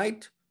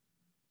 right?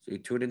 So you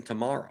tune in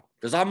tomorrow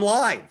because I'm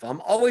live. I'm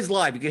always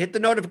live. You can hit the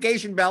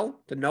notification bell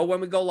to know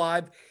when we go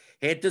live.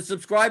 Hit the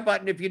subscribe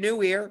button if you're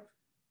new here.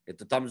 Hit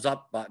the thumbs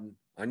up button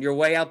on your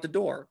way out the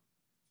door.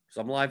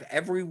 So I'm live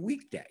every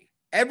weekday.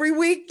 Every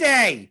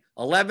weekday,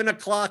 11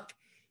 o'clock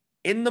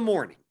in the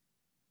morning.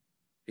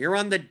 Here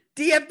on the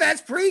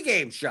DFS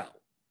pregame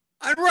show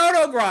on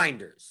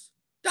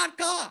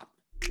RotoGrinders.com.